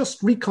we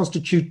just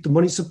reconstitute the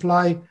money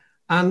supply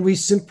and we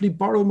simply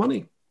borrow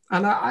money.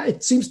 And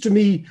it seems to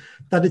me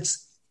that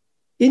it's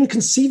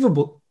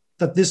inconceivable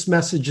that this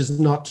message is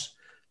not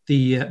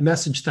the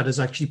message that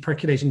is actually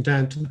percolating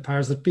down to the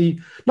powers that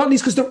be, not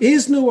least because there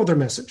is no other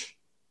message.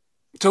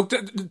 So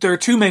there are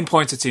two main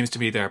points, it seems to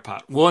me there,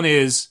 Pat. One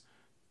is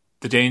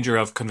the danger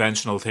of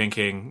conventional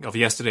thinking of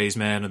yesterday's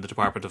men in the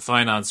Department of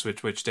Finance,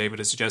 which David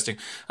is suggesting.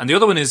 And the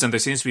other one is, and there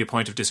seems to be a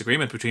point of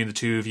disagreement between the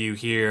two of you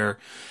here,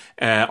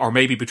 or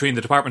maybe between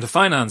the Department of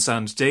Finance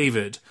and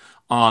David,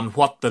 on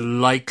what the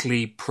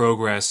likely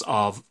progress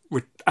of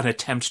an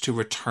attempt to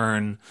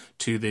return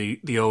to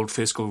the old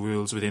fiscal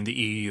rules within the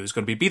EU is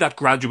going to be that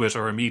graduate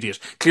or immediate.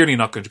 Clearly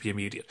not going to be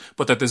immediate,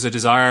 but that there's a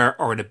desire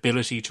or an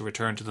ability to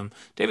return to them.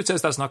 David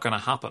says that's not going to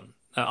happen.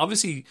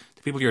 Obviously,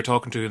 the people you're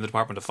talking to in the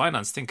Department of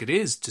Finance think it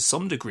is, to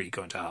some degree,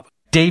 going to happen.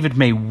 David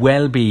may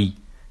well be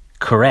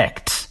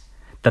correct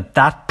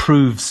that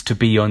proves to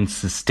be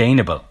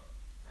unsustainable.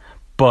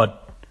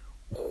 But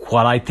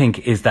what I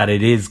think is that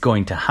it is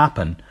going to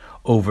happen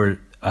over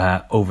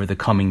the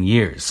coming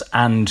years.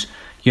 And,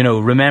 you know,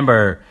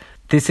 remember,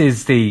 this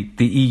is the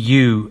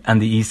EU and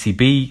the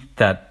ECB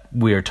that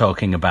we're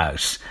talking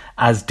about.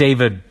 As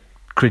David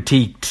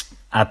critiqued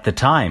at the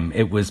time,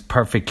 it was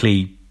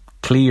perfectly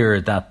clear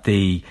that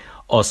the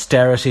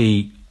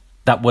austerity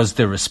that was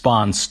the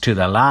response to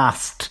the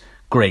last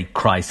great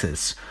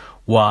crisis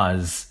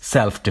was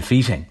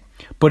self-defeating.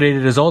 But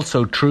it is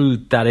also true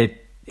that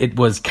it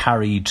was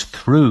carried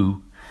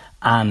through,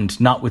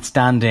 and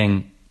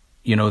notwithstanding,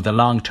 you know, the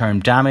long-term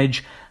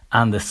damage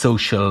and the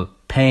social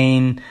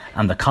pain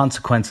and the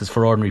consequences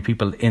for ordinary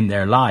people in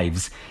their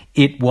lives,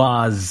 it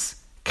was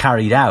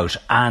carried out,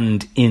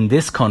 and in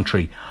this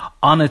country,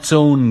 on its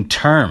own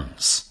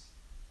terms,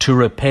 to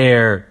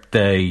repair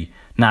the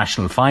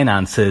national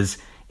finances.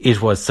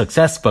 It was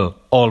successful,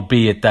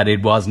 albeit that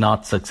it was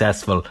not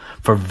successful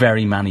for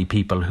very many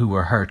people who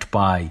were hurt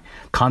by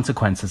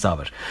consequences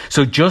of it.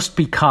 So just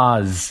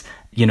because,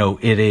 you know,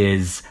 it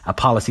is a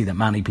policy that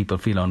many people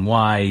feel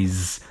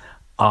unwise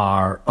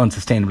or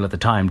unsustainable at the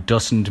time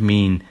doesn't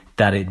mean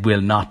that it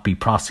will not be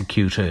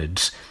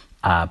prosecuted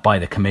by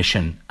the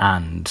Commission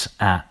and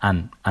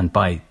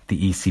by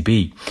the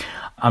ECB.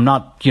 I'm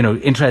not,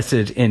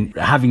 interested in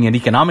having an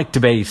economic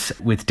debate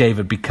with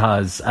David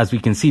because, as we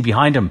can see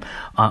behind him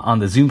on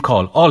the Zoom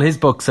call, all his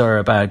books are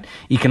about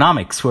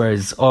economics,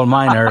 whereas all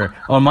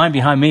mine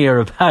behind me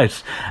are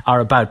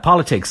about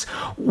politics.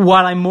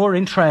 What I'm more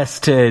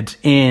interested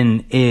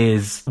in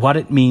is what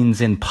it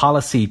means in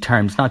policy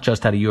terms, not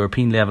just at a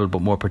European level,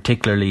 but more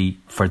particularly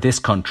for this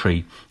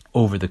country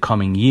over the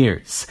coming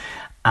years.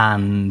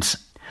 And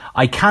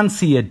I can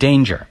see a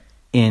danger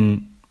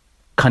in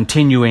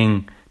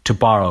continuing to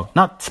borrow,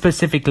 not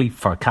specifically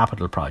for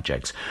capital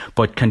projects,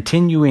 but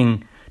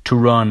continuing to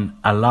run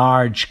a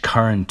large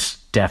current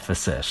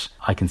deficit.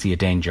 I can see a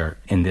danger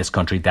in this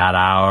country that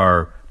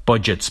our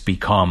budgets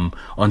become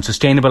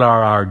unsustainable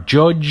or are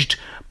judged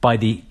by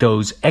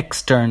those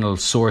external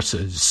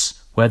sources,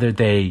 whether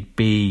they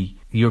be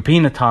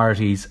European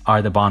authorities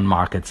or the bond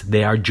markets.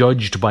 They are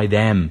judged by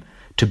them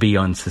to be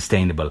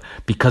unsustainable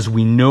because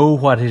we know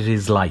what it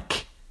is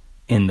like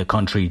in the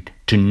country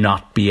to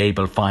not be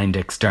able to find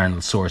external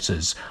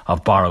sources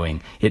of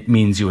borrowing. It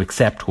means you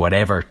accept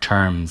whatever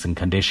terms and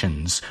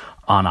conditions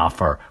on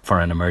offer for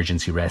an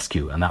emergency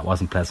rescue, and that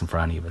wasn't pleasant for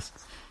any of us.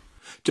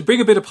 To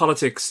bring a bit of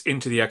politics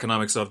into the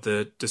economics of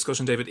the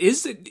discussion, David,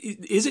 is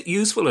it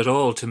useful at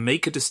all to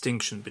make a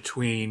distinction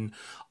between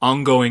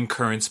ongoing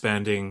current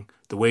spending,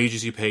 the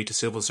wages you pay to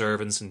civil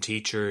servants and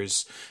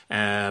teachers,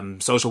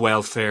 social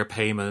welfare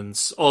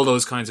payments, all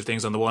those kinds of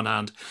things on the one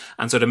hand,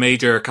 and sort of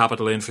major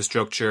capital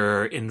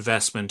infrastructure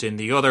investment in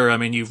the other? I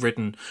mean, you've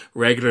written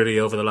regularly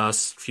over the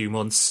last few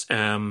months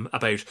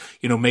about,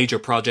 major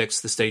projects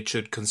the state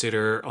should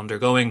consider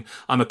undergoing.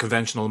 I'm a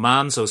conventional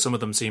man, so some of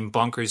them seem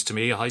bonkers to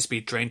me. A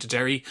high-speed train to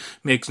Derry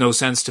makes no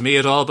sense to me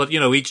at all, but,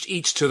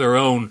 each to their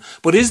own.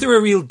 But is there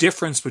a real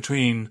difference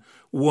between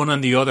one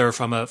and the other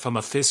from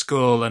a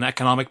fiscal and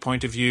economic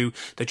point of view,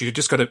 that you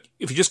just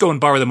if you just go and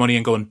borrow the money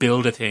and go and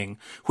build a thing,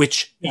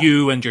 which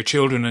you and your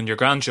children and your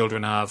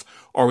grandchildren have,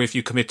 or if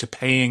you commit to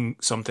paying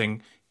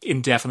something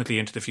indefinitely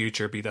into the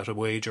future, be that a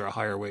wage or a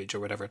higher wage or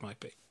whatever it might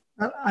be?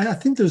 I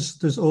think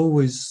there's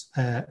always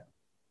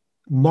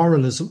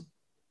moralism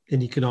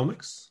in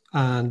economics,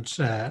 and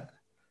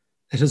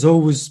it has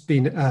always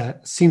been,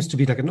 seems to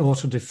be like an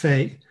auto de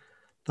fe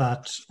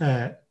that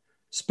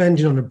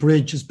spending on a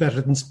bridge is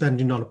better than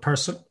spending on a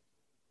person.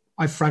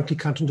 I frankly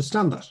can't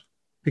understand that,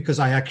 because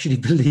I actually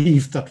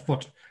believe that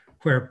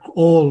where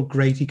all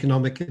great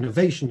economic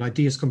innovation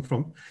ideas come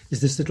from is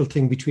this little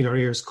thing between our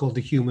ears called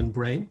the human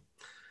brain.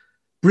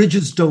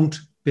 Bridges don't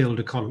build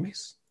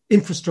economies.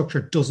 Infrastructure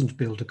doesn't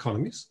build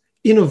economies.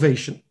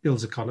 Innovation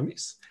builds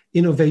economies.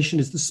 Innovation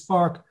is the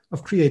spark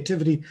of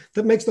creativity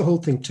that makes the whole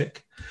thing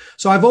tick.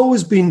 So I've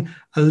always been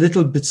a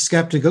little bit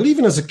skeptical,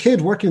 even as a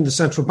kid working in the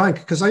central bank,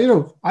 because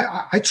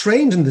I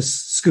trained in this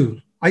school.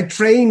 I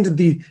trained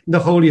in the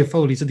holy of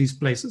holies of these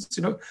places.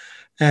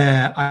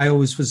 I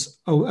always was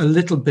a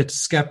little bit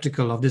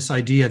skeptical of this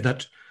idea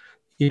that,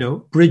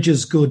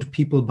 bridges good,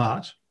 people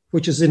bad,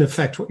 which is in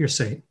effect what you're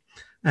saying.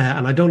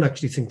 And I don't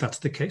actually think that's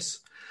the case.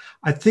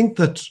 I think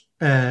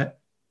that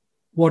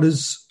what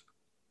is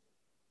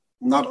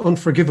not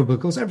unforgivable,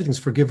 because everything's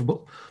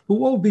forgivable, but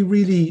what would be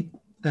really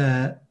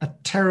a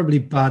terribly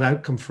bad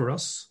outcome for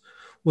us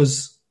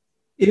was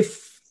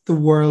if the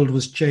world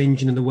was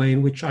changing in the way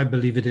in which I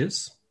believe it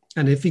is,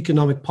 and if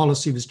economic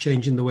policy was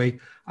changing the way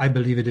I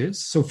believe it is.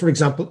 So, for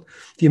example,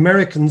 the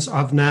Americans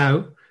have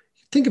now,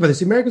 think about this,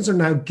 the Americans are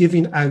now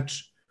giving out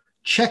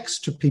checks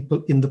to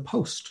people in the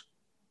post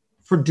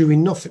for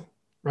doing nothing,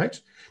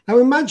 right? Now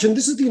imagine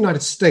this is the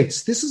United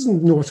States. This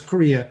isn't North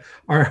Korea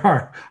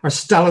or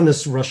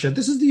Stalinist Russia.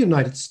 This is the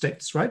United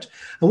States, right?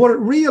 And what it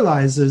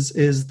realizes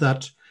is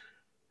that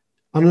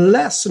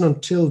unless and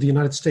until the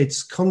United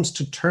States comes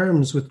to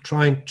terms with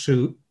trying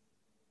to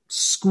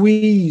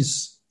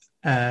squeeze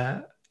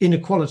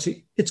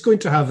inequality, it's going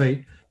to have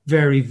a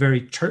very,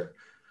 very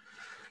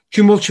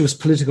tumultuous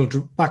political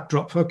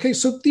backdrop. Okay,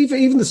 so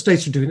even the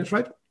states are doing it,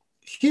 right?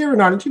 Here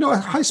in Ireland, a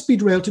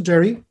high-speed rail to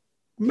Derry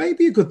may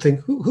be a good thing.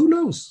 Who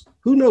knows?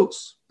 Who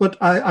knows? But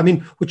I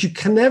mean, what you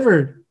can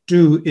never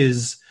do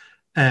is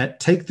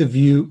take the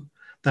view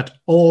that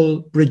all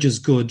bridges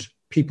good,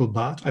 people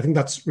bad. I think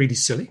that's really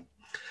silly.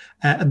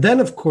 And then,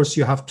 of course,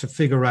 you have to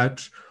figure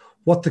out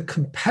what the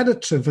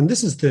competitive, and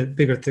this is the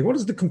bigger thing, what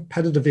is the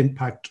competitive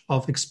impact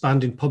of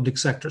expanding public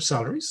sector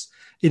salaries?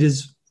 It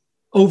is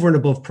over and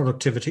above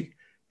productivity.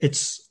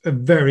 It's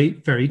very,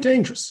 very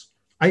dangerous.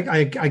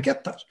 I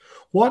get that.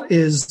 What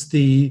is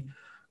the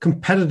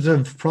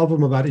competitive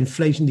problem about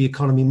inflating the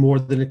economy more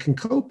than it can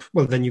cope?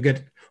 Well, then you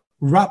get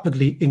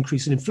rapidly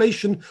increasing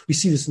inflation. We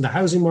see this in the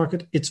housing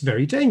market. It's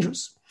very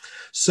dangerous.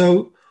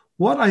 So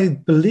what I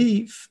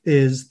believe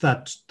is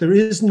that there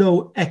is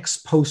no ex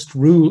post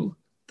rule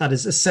that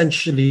is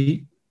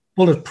essentially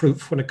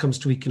bulletproof when it comes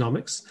to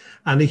economics,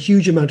 and a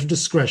huge amount of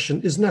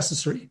discretion is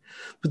necessary.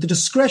 But the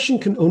discretion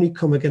can only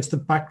come against the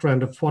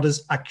background of what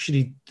is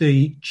actually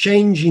the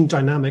changing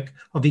dynamic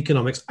of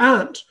economics.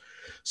 And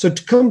so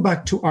to come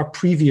back to our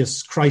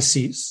previous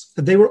crises,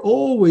 they were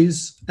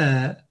always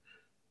a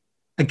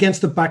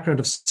against the background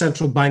of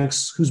central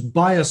banks whose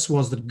bias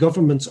was that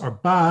governments are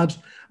bad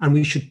and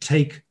we should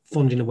take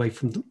funding away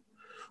from them.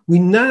 We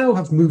now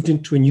have moved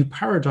into a new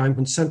paradigm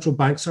when central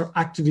banks are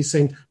actively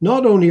saying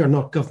not only are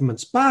not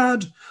governments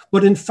bad,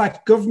 but in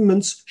fact,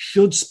 governments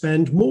should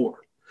spend more.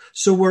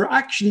 So we're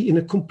actually in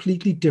a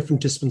completely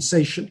different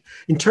dispensation.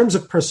 In terms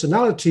of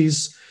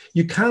personalities,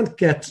 you can't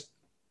get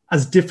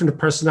as different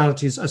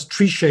personalities as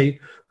Trichet,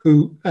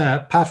 who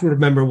Pat will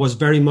remember was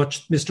very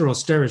much Mr.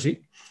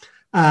 Austerity,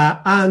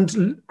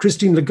 and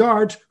Christine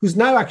Lagarde, who's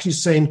now actually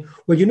saying,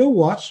 well, you know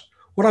what?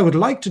 What I would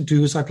like to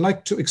do is I'd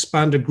like to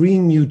expand a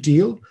Green New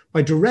Deal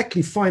by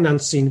directly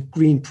financing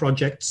green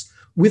projects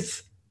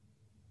with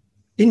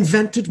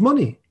invented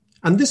money.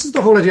 And this is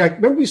the whole idea.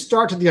 Remember we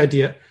started the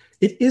idea,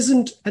 it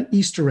isn't an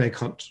Easter egg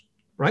hunt,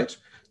 right?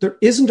 There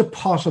isn't a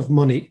pot of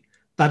money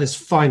that is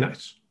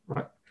finite,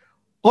 right?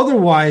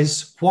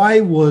 Otherwise, why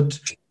would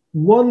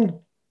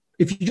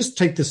if you just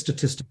take this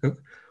statistic,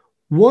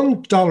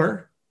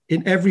 $1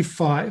 in every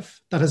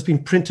 5 that has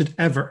been printed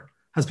ever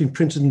has been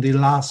printed in the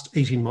last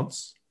 18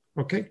 months,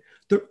 okay?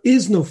 There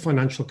is no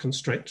financial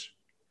constraint.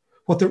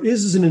 What there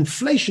is an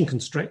inflation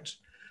constraint.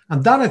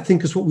 And that, I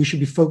think, is what we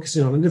should be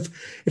focusing on. And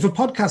if a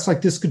podcast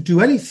like this could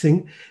do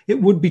anything,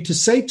 it would be to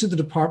say to the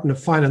Department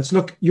of Finance,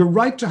 look, you're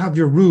right to have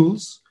your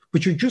rules,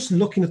 but you're just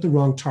looking at the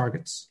wrong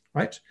targets,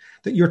 right?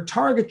 That your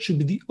target should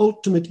be the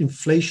ultimate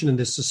inflation in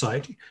this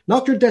society,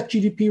 not your debt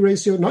GDP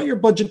ratio, not your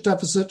budget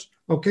deficit,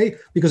 okay?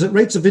 Because at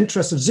rates of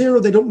interest of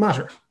 0, they don't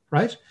matter,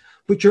 right?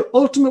 But your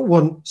ultimate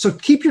one, so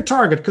keep your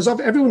target, because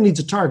everyone needs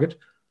a target,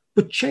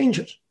 but change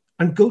it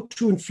and go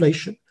to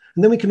inflation.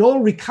 And then we can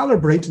all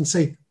recalibrate and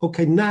say,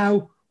 okay,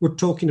 now we're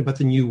talking about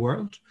the new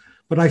world.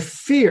 But I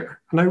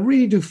fear, and I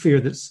really do fear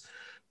this,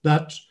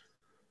 that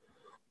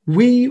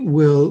we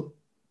will,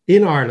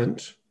 in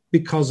Ireland,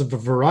 because of a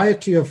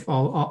variety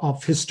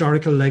of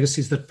historical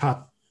legacies that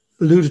Pat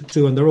alluded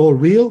to, and they're all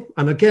real.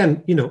 And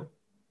again,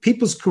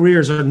 people's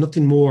careers are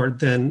nothing more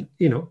than,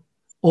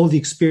 all the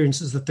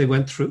experiences that they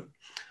went through.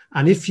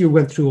 And if you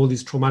went through all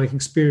these traumatic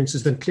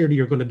experiences, then clearly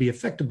you're going to be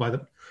affected by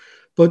them.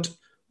 But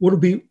what would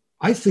be,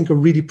 I think, a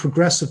really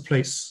progressive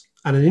place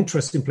and an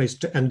interesting place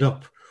to end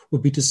up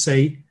would be to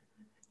say,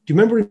 do you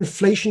remember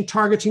inflation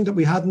targeting that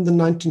we had in the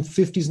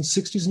 1950s and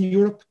 60s in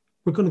Europe?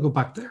 We're going to go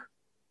back there.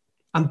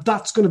 And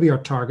that's going to be our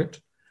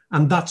target.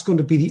 And that's going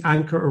to be the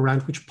anchor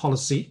around which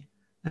policy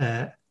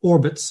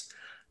orbits.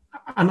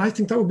 And I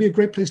think that would be a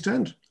great place to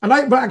end.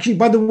 But actually,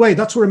 by the way,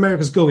 that's where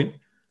America's going.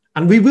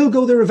 And we will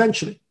go there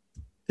eventually.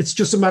 It's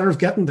just a matter of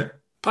getting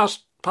there.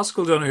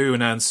 Pascal Donoghue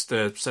announced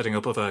the setting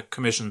up of a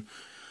commission.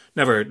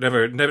 Never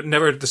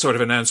the sort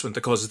of announcement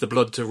that causes the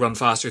blood to run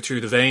faster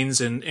through the veins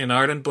in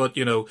Ireland, but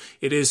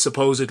it is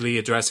supposedly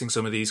addressing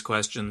some of these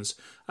questions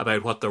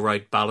about what the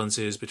right balance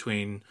is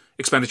between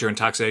expenditure and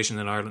taxation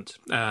in Ireland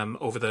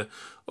over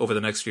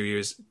the next few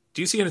years.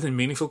 Do you see anything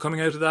meaningful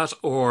coming out of that?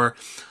 Or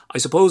I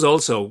suppose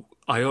also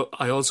I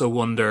also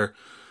wonder,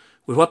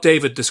 with what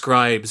David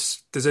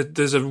describes,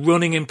 there's a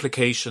running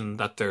implication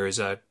that there is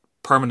a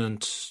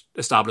permanent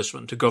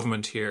establishment, a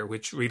government here,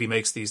 which really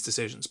makes these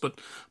decisions.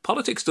 But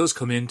politics does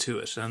come into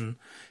it. And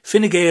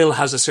Fine Gael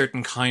has a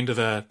certain kind of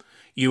a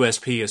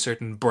USP, a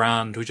certain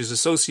brand, which is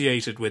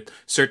associated with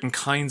certain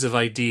kinds of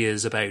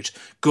ideas about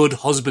good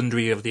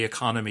husbandry of the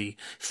economy,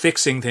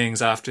 fixing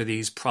things after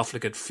these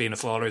profligate Fianna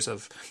Fáilers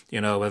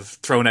have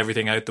thrown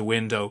everything out the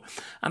window.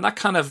 And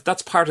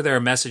that's part of their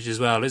message as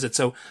well, is it?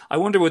 So I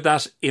wonder, would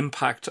that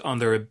impact on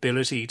their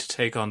ability to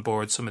take on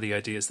board some of the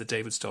ideas that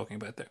David's talking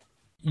about there?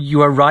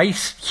 You are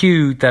right,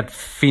 Hugh, that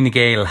Fine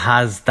Gael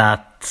has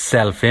that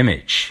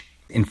self-image.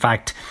 In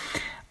fact,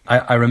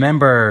 I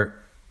remember,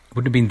 it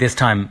wouldn't have been this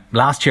time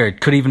last year, it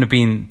could even have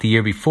been the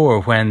year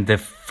before, when the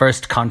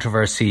first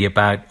controversy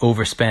about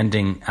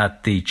overspending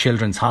at the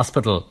Children's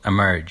Hospital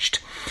emerged.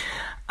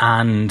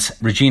 And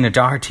Regina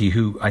Doherty,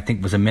 who I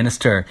think was a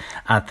minister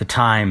at the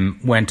time,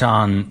 went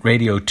on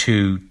radio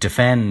to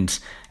defend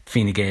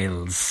Fine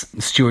Gael's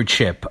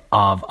stewardship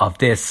of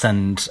this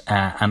and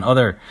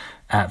other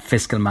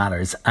fiscal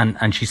matters.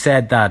 And she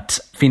said that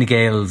Fine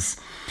Gael's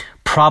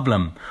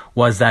problem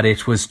was that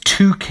it was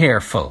too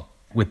careful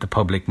with the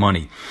public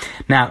money.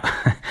 Now,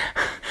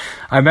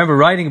 I remember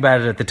writing about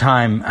it at the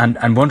time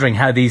and wondering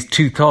how these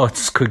two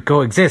thoughts could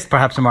coexist,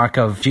 perhaps a mark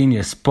of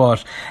genius.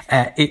 But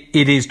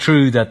it is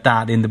true that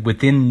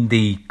within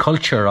the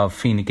culture of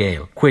Fine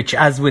Gael, which,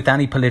 as with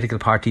any political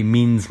party,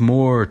 means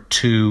more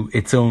to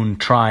its own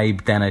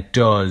tribe than it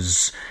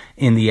does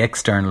in the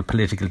external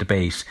political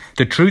debate.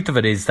 The truth of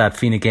it is that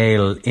Fine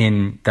Gael,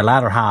 in the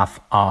latter half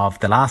of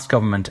the last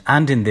government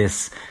and in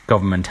this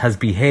government, has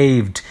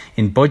behaved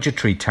in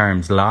budgetary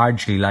terms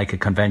largely like a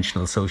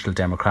conventional social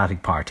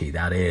democratic party.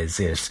 That is,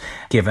 it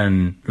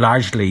given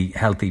largely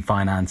healthy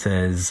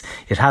finances.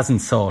 It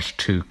hasn't sought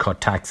to cut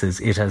taxes.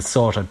 It has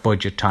sought at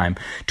budget time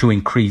to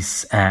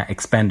increase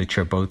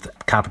expenditure, both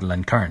capital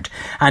and current.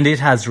 And it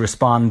has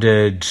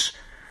responded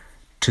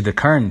to the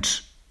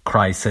current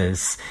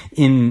crisis,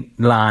 in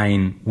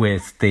line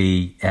with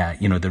the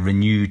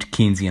renewed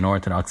Keynesian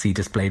orthodoxy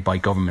displayed by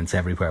governments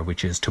everywhere,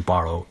 which is to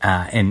borrow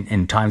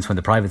in times when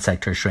the private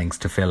sector shrinks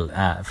to fill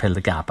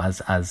the gap,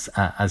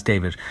 as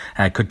David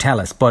could tell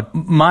us. But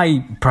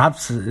my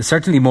perhaps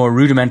certainly more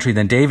rudimentary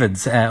than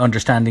David's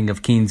understanding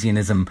of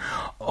Keynesianism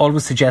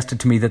always suggested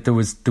to me that there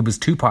was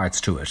two parts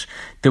to it.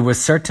 There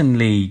was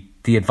certainly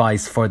the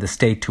advice for the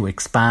state to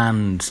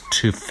expand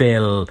to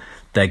fill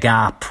the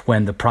gap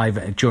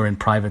during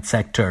private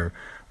sector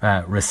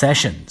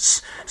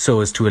recessions, so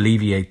as to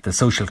alleviate the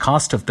social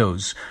cost of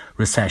those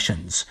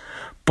recessions.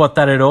 But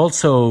that it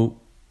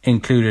also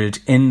included,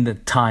 in the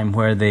time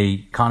where the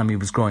economy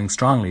was growing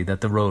strongly,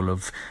 that the role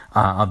of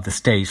the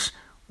state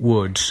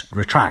would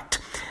retract.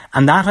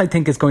 And that, I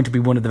think, is going to be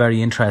one of the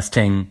very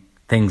interesting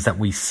things that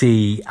we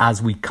see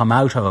as we come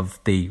out of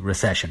the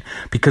recession,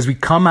 because we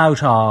come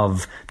out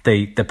of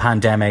the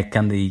pandemic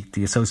and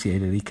the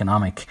associated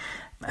economic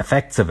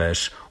effects of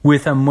it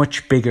with a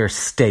much bigger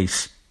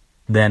state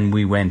than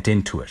we went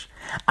into it.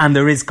 And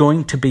there is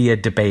going to be a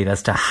debate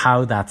as to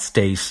how that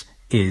state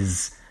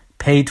is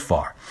paid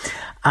for.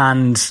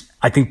 And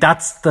I think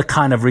that's the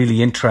kind of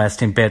really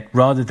interesting bit,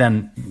 rather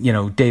than,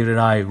 David and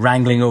I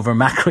wrangling over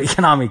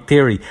macroeconomic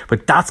theory.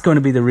 But that's going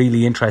to be the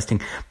really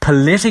interesting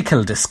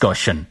political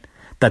discussion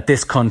that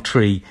this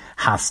country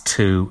has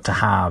to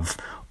have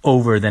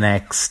over the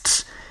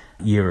next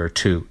year or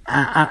two.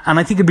 And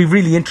I think it'd be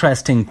really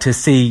interesting to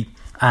see,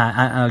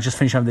 and I'll just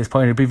finish on this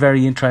point, it'd be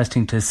very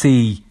interesting to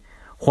see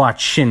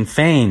what Sinn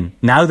Féin,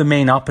 now the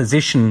main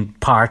opposition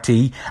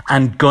party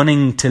and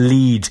gunning to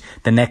lead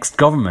the next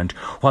government,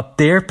 what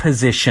their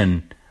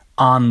position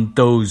on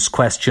those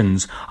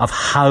questions of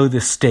how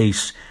the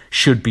state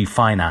should be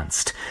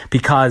financed.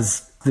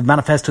 Because the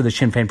manifesto that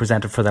Sinn Féin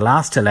presented for the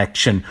last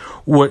election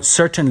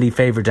certainly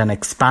favoured an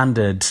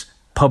expanded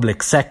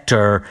public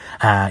sector,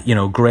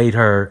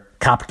 greater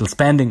capital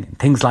spending,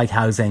 things like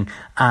housing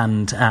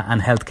and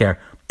healthcare.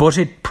 But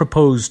it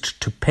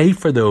proposed to pay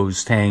for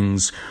those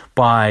things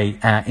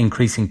by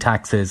increasing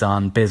taxes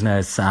on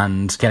business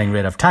and getting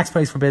rid of tax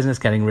breaks for business,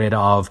 getting rid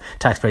of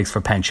tax breaks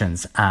for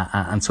pensions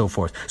and so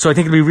forth. So I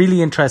think it'll be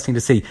really interesting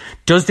to see,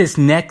 does this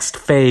next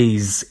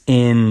phase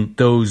in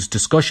those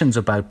discussions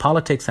about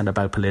politics and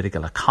about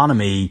political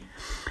economy,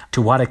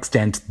 to what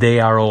extent they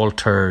are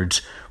altered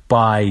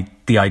by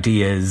the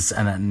ideas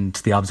and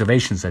the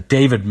observations that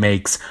David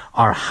makes,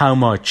 or how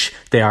much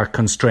they are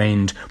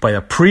constrained by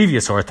the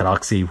previous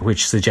orthodoxy,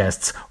 which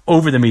suggests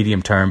over the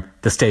medium term,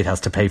 the state has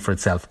to pay for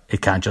itself.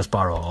 It can't just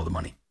borrow all the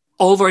money.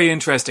 All very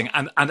interesting.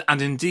 And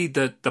indeed,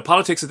 the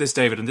politics of this,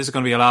 David, and this is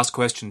going to be a last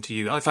question to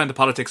you. I find the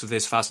politics of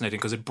this fascinating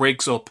because it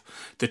breaks up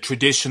the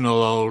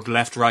traditional old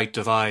left-right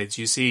divides.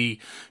 You see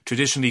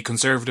traditionally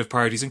conservative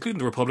parties, including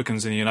the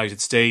Republicans in the United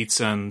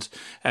States and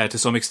to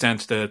some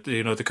extent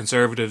the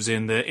Conservatives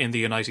in the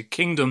United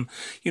Kingdom,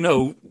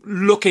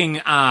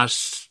 looking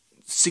at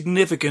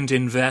significant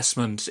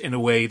investment in a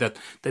way that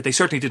they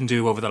certainly didn't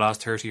do over the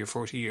last 30 or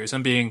 40 years,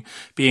 and being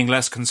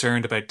less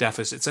concerned about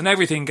deficits, and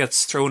everything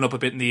gets thrown up a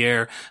bit in the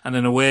air. And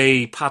in a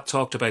way, Pat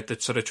talked about the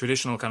sort of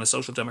traditional kind of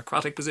social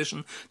democratic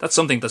position. That's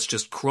something that's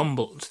just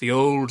crumbled. The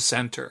old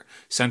centre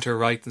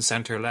right and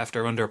centre left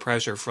are under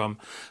pressure from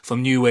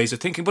new ways of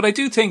thinking. But I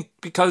do think,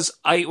 because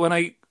when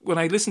I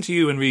listen to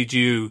you and read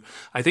you,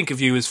 I think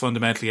of you as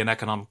fundamentally an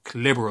economic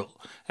liberal,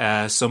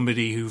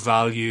 somebody who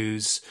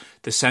values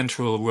the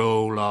central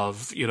role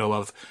of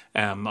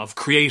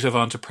creative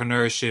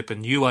entrepreneurship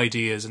and new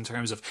ideas in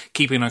terms of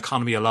keeping an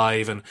economy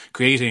alive and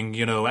creating,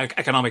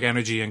 economic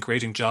energy and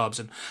creating jobs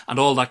and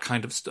all that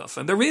kind of stuff.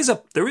 And there is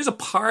a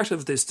part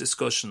of this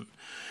discussion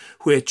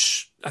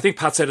which I think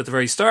Pat said at the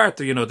very start,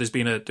 there's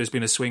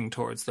been a swing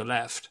towards the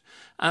left.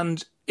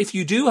 And if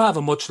you do have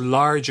a much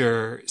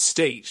larger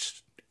state,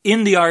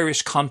 in the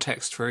Irish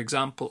context, for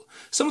example,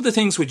 some of the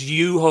things which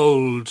you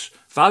hold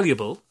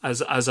valuable,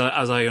 as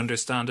I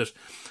understand it,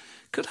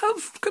 could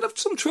have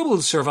some trouble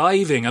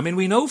surviving. I mean,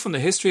 we know from the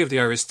history of the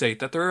Irish state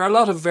that there are a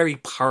lot of very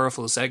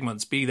powerful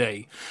segments, be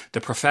they the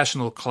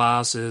professional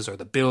classes or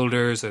the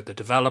builders or the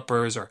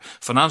developers or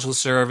financial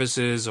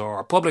services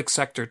or public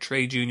sector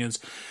trade unions,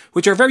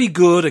 which are very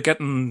good at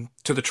getting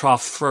to the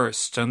trough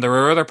first. And there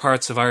are other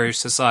parts of Irish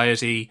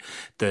society,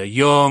 the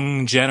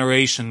young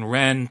generation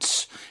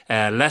rent,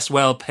 less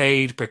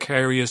well-paid,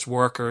 precarious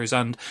workers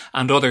and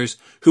others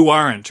who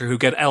aren't, or who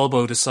get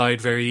elbowed aside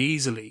very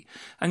easily.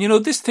 And,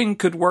 this thing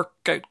could work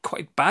out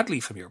quite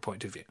badly from your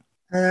point of view.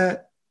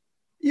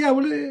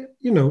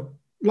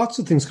 Lots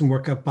of things can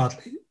work out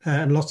badly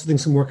and lots of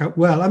things can work out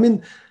well. I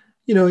mean,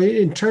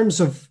 in terms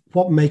of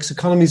what makes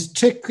economies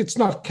tick, it's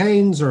not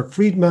Keynes or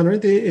Friedman, or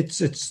it's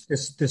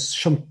this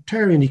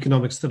Schumpeterian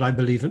economics that I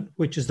believe in,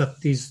 which is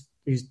that these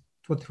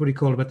what do you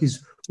call it,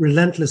 these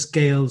relentless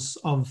gales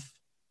of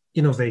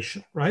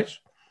innovation, right?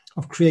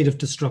 Of creative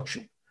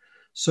destruction.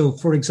 So,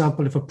 for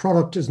example, if a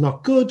product is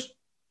not good,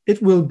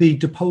 it will be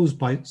deposed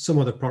by some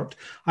other product.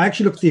 I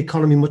actually look at the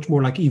economy much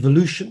more like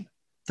evolution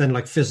than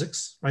like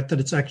physics, right? That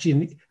it's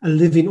actually a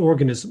living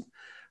organism.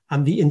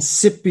 And the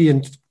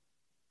incipient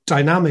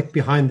dynamic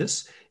behind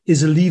this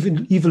is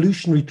an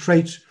evolutionary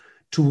trait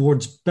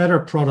towards better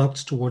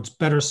products, towards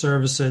better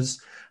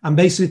services. And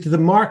basically the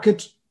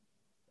market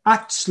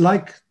acts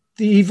like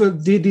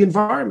the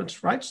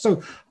environment, right?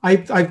 So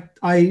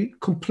I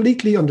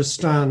completely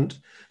understand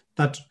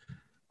that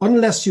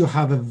unless you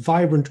have a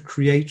vibrant,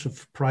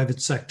 creative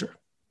private sector,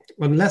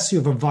 unless you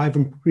have a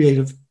vibrant,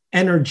 creative,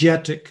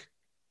 energetic,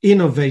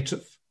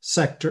 innovative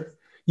sector,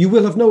 you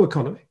will have no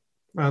economy.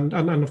 And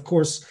of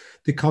course,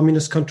 the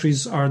communist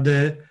countries are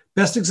the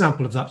best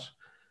example of that.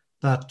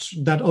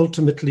 That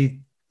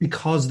ultimately,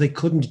 because they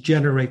couldn't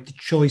generate the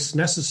choice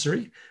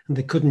necessary and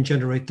they couldn't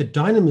generate the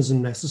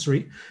dynamism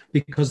necessary,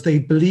 because they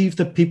believed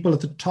that people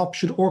at the top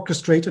should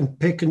orchestrate and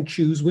pick and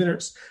choose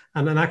winners.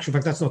 And in actual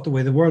fact, that's not the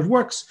way the world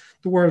works.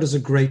 The world is a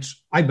great,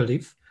 I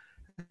believe,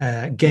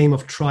 game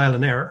of trial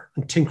and error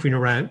and tinkering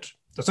around.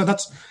 So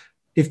that's,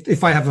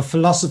 if I have a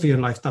philosophy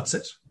in life, that's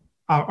it,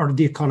 or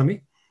the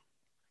economy.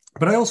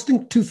 But I also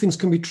think two things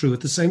can be true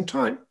at the same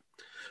time,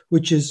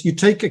 which is you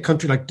take a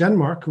country like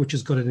Denmark, which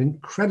has got an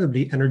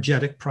incredibly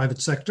energetic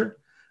private sector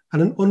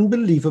and an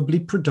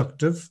unbelievably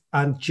productive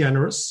and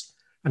generous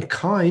and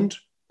kind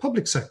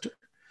public sector.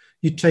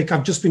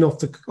 I've just been off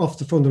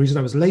the phone. The reason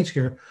I was late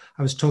here,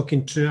 I was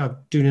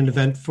doing an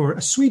event for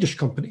a Swedish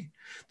company.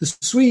 The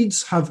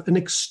Swedes have an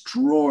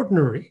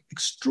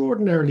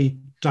extraordinarily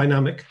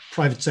dynamic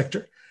private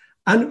sector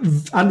and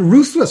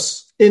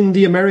ruthless in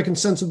the American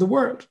sense of the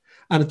word.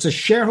 And it's a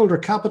shareholder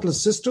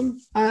capitalist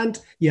system. And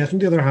yet, on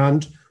the other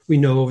hand, we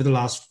know over the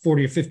last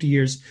 40 or 50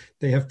 years,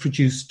 they have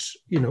produced,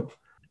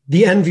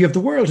 the envy of the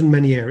world in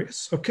many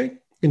areas, okay,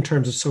 in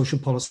terms of social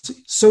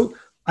policy. So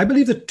I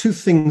believe that two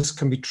things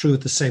can be true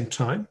at the same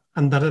time,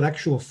 and that in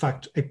actual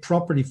fact, a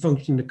properly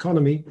functioning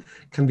economy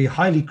can be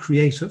highly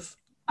creative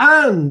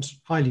and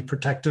highly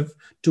protective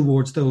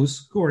towards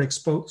those who are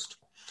exposed,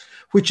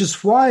 which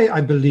is why I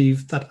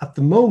believe that at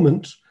the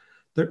moment,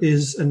 there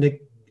is an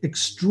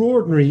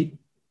extraordinary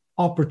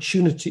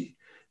opportunity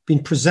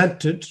being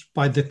presented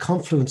by the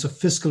confluence of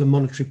fiscal and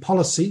monetary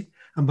policy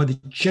and by the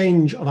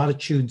change of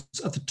attitudes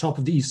at the top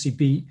of the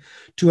ECB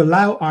to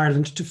allow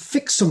Ireland to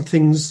fix some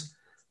things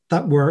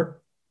that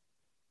were,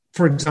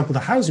 for example, the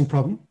housing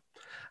problem,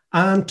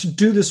 and to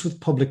do this with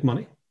public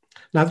money.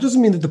 Now, it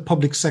doesn't mean that the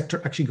public sector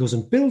actually goes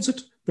and builds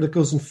it, but it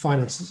goes and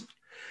finances it.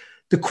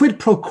 The quid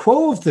pro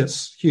quo of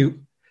this,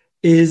 Hugh,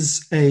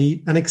 is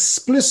an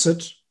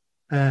explicit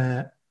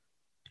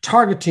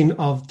targeting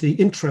of the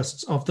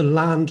interests of the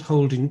land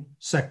holding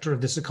sector of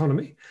this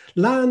economy.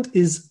 Land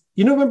is,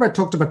 remember I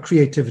talked about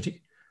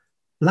creativity.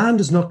 Land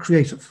is not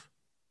creative.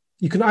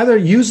 You can either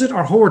use it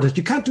or hoard it.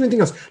 You can't do anything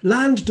else.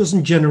 Land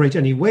doesn't generate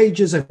any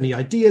wages, any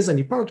ideas,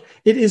 any product.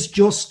 It is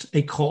just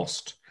a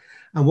cost.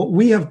 And what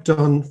we have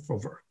done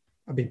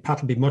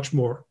Pat will be much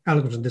more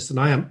eloquent in this than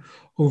I am,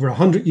 over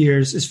 100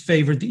 years is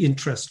favored the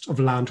interest of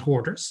land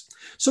hoarders.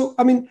 So,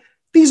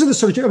 these are the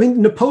sort of,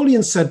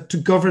 Napoleon said to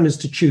govern is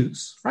to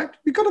choose, right?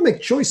 You've got to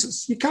make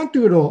choices. You can't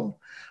do it all.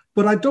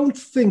 But I don't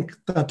think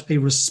that a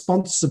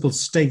responsible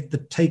state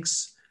that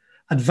takes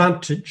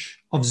advantage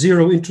of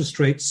zero interest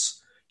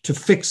rates to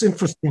fix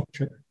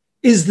infrastructure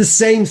is the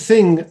same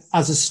thing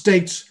as a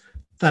state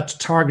that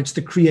targets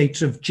the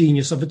creative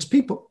genius of its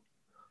people.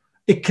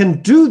 It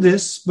can do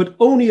this, but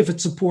only if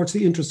it supports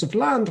the interests of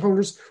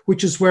landholders,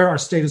 which is where our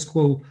status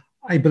quo,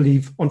 I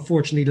believe,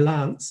 unfortunately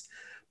lands.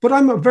 But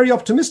I'm very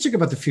optimistic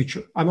about the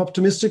future. I'm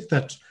optimistic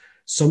that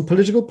some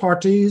political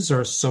parties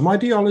or some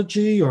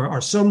ideology or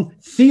some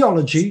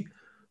theology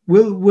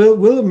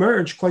will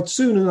emerge quite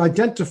soon and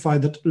identify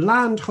that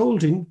land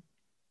holding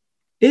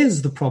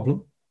is the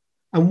problem.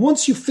 And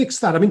once you fix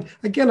that,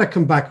 again, I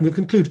come back and we'll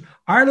conclude,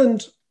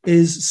 Ireland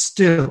is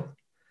still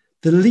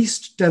the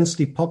least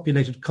densely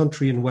populated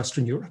country in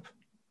Western Europe,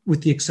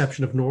 with the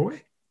exception of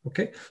Norway.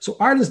 Okay, so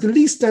Ireland is the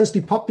least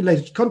densely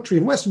populated country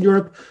in Western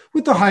Europe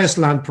with the highest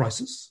land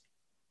prices.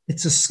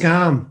 It's a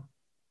scam.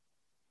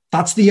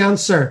 That's the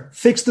answer.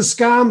 Fix the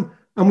scam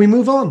and we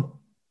move on.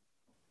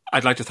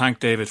 I'd like to thank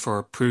David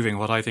for proving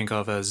what I think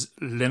of as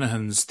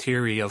Linehan's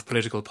theory of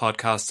political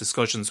podcast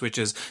discussions, which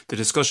is the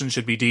discussion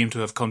should be deemed to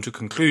have come to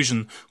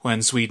conclusion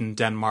when Sweden,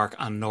 Denmark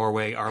and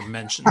Norway are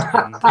mentioned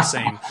in the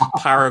same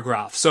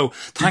paragraph. So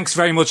thanks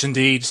very much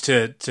indeed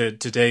to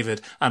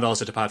David and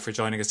also to Pat for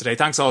joining us today.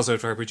 Thanks also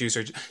to our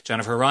producer,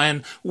 Jennifer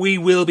Ryan. We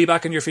will be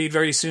back in your feed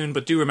very soon,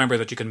 but do remember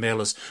that you can mail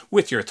us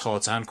with your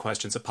thoughts and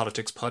questions at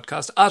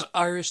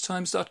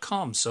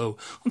politicspodcast@irishtimes.com. So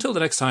until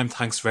the next time,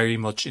 thanks very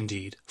much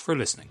indeed for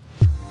listening.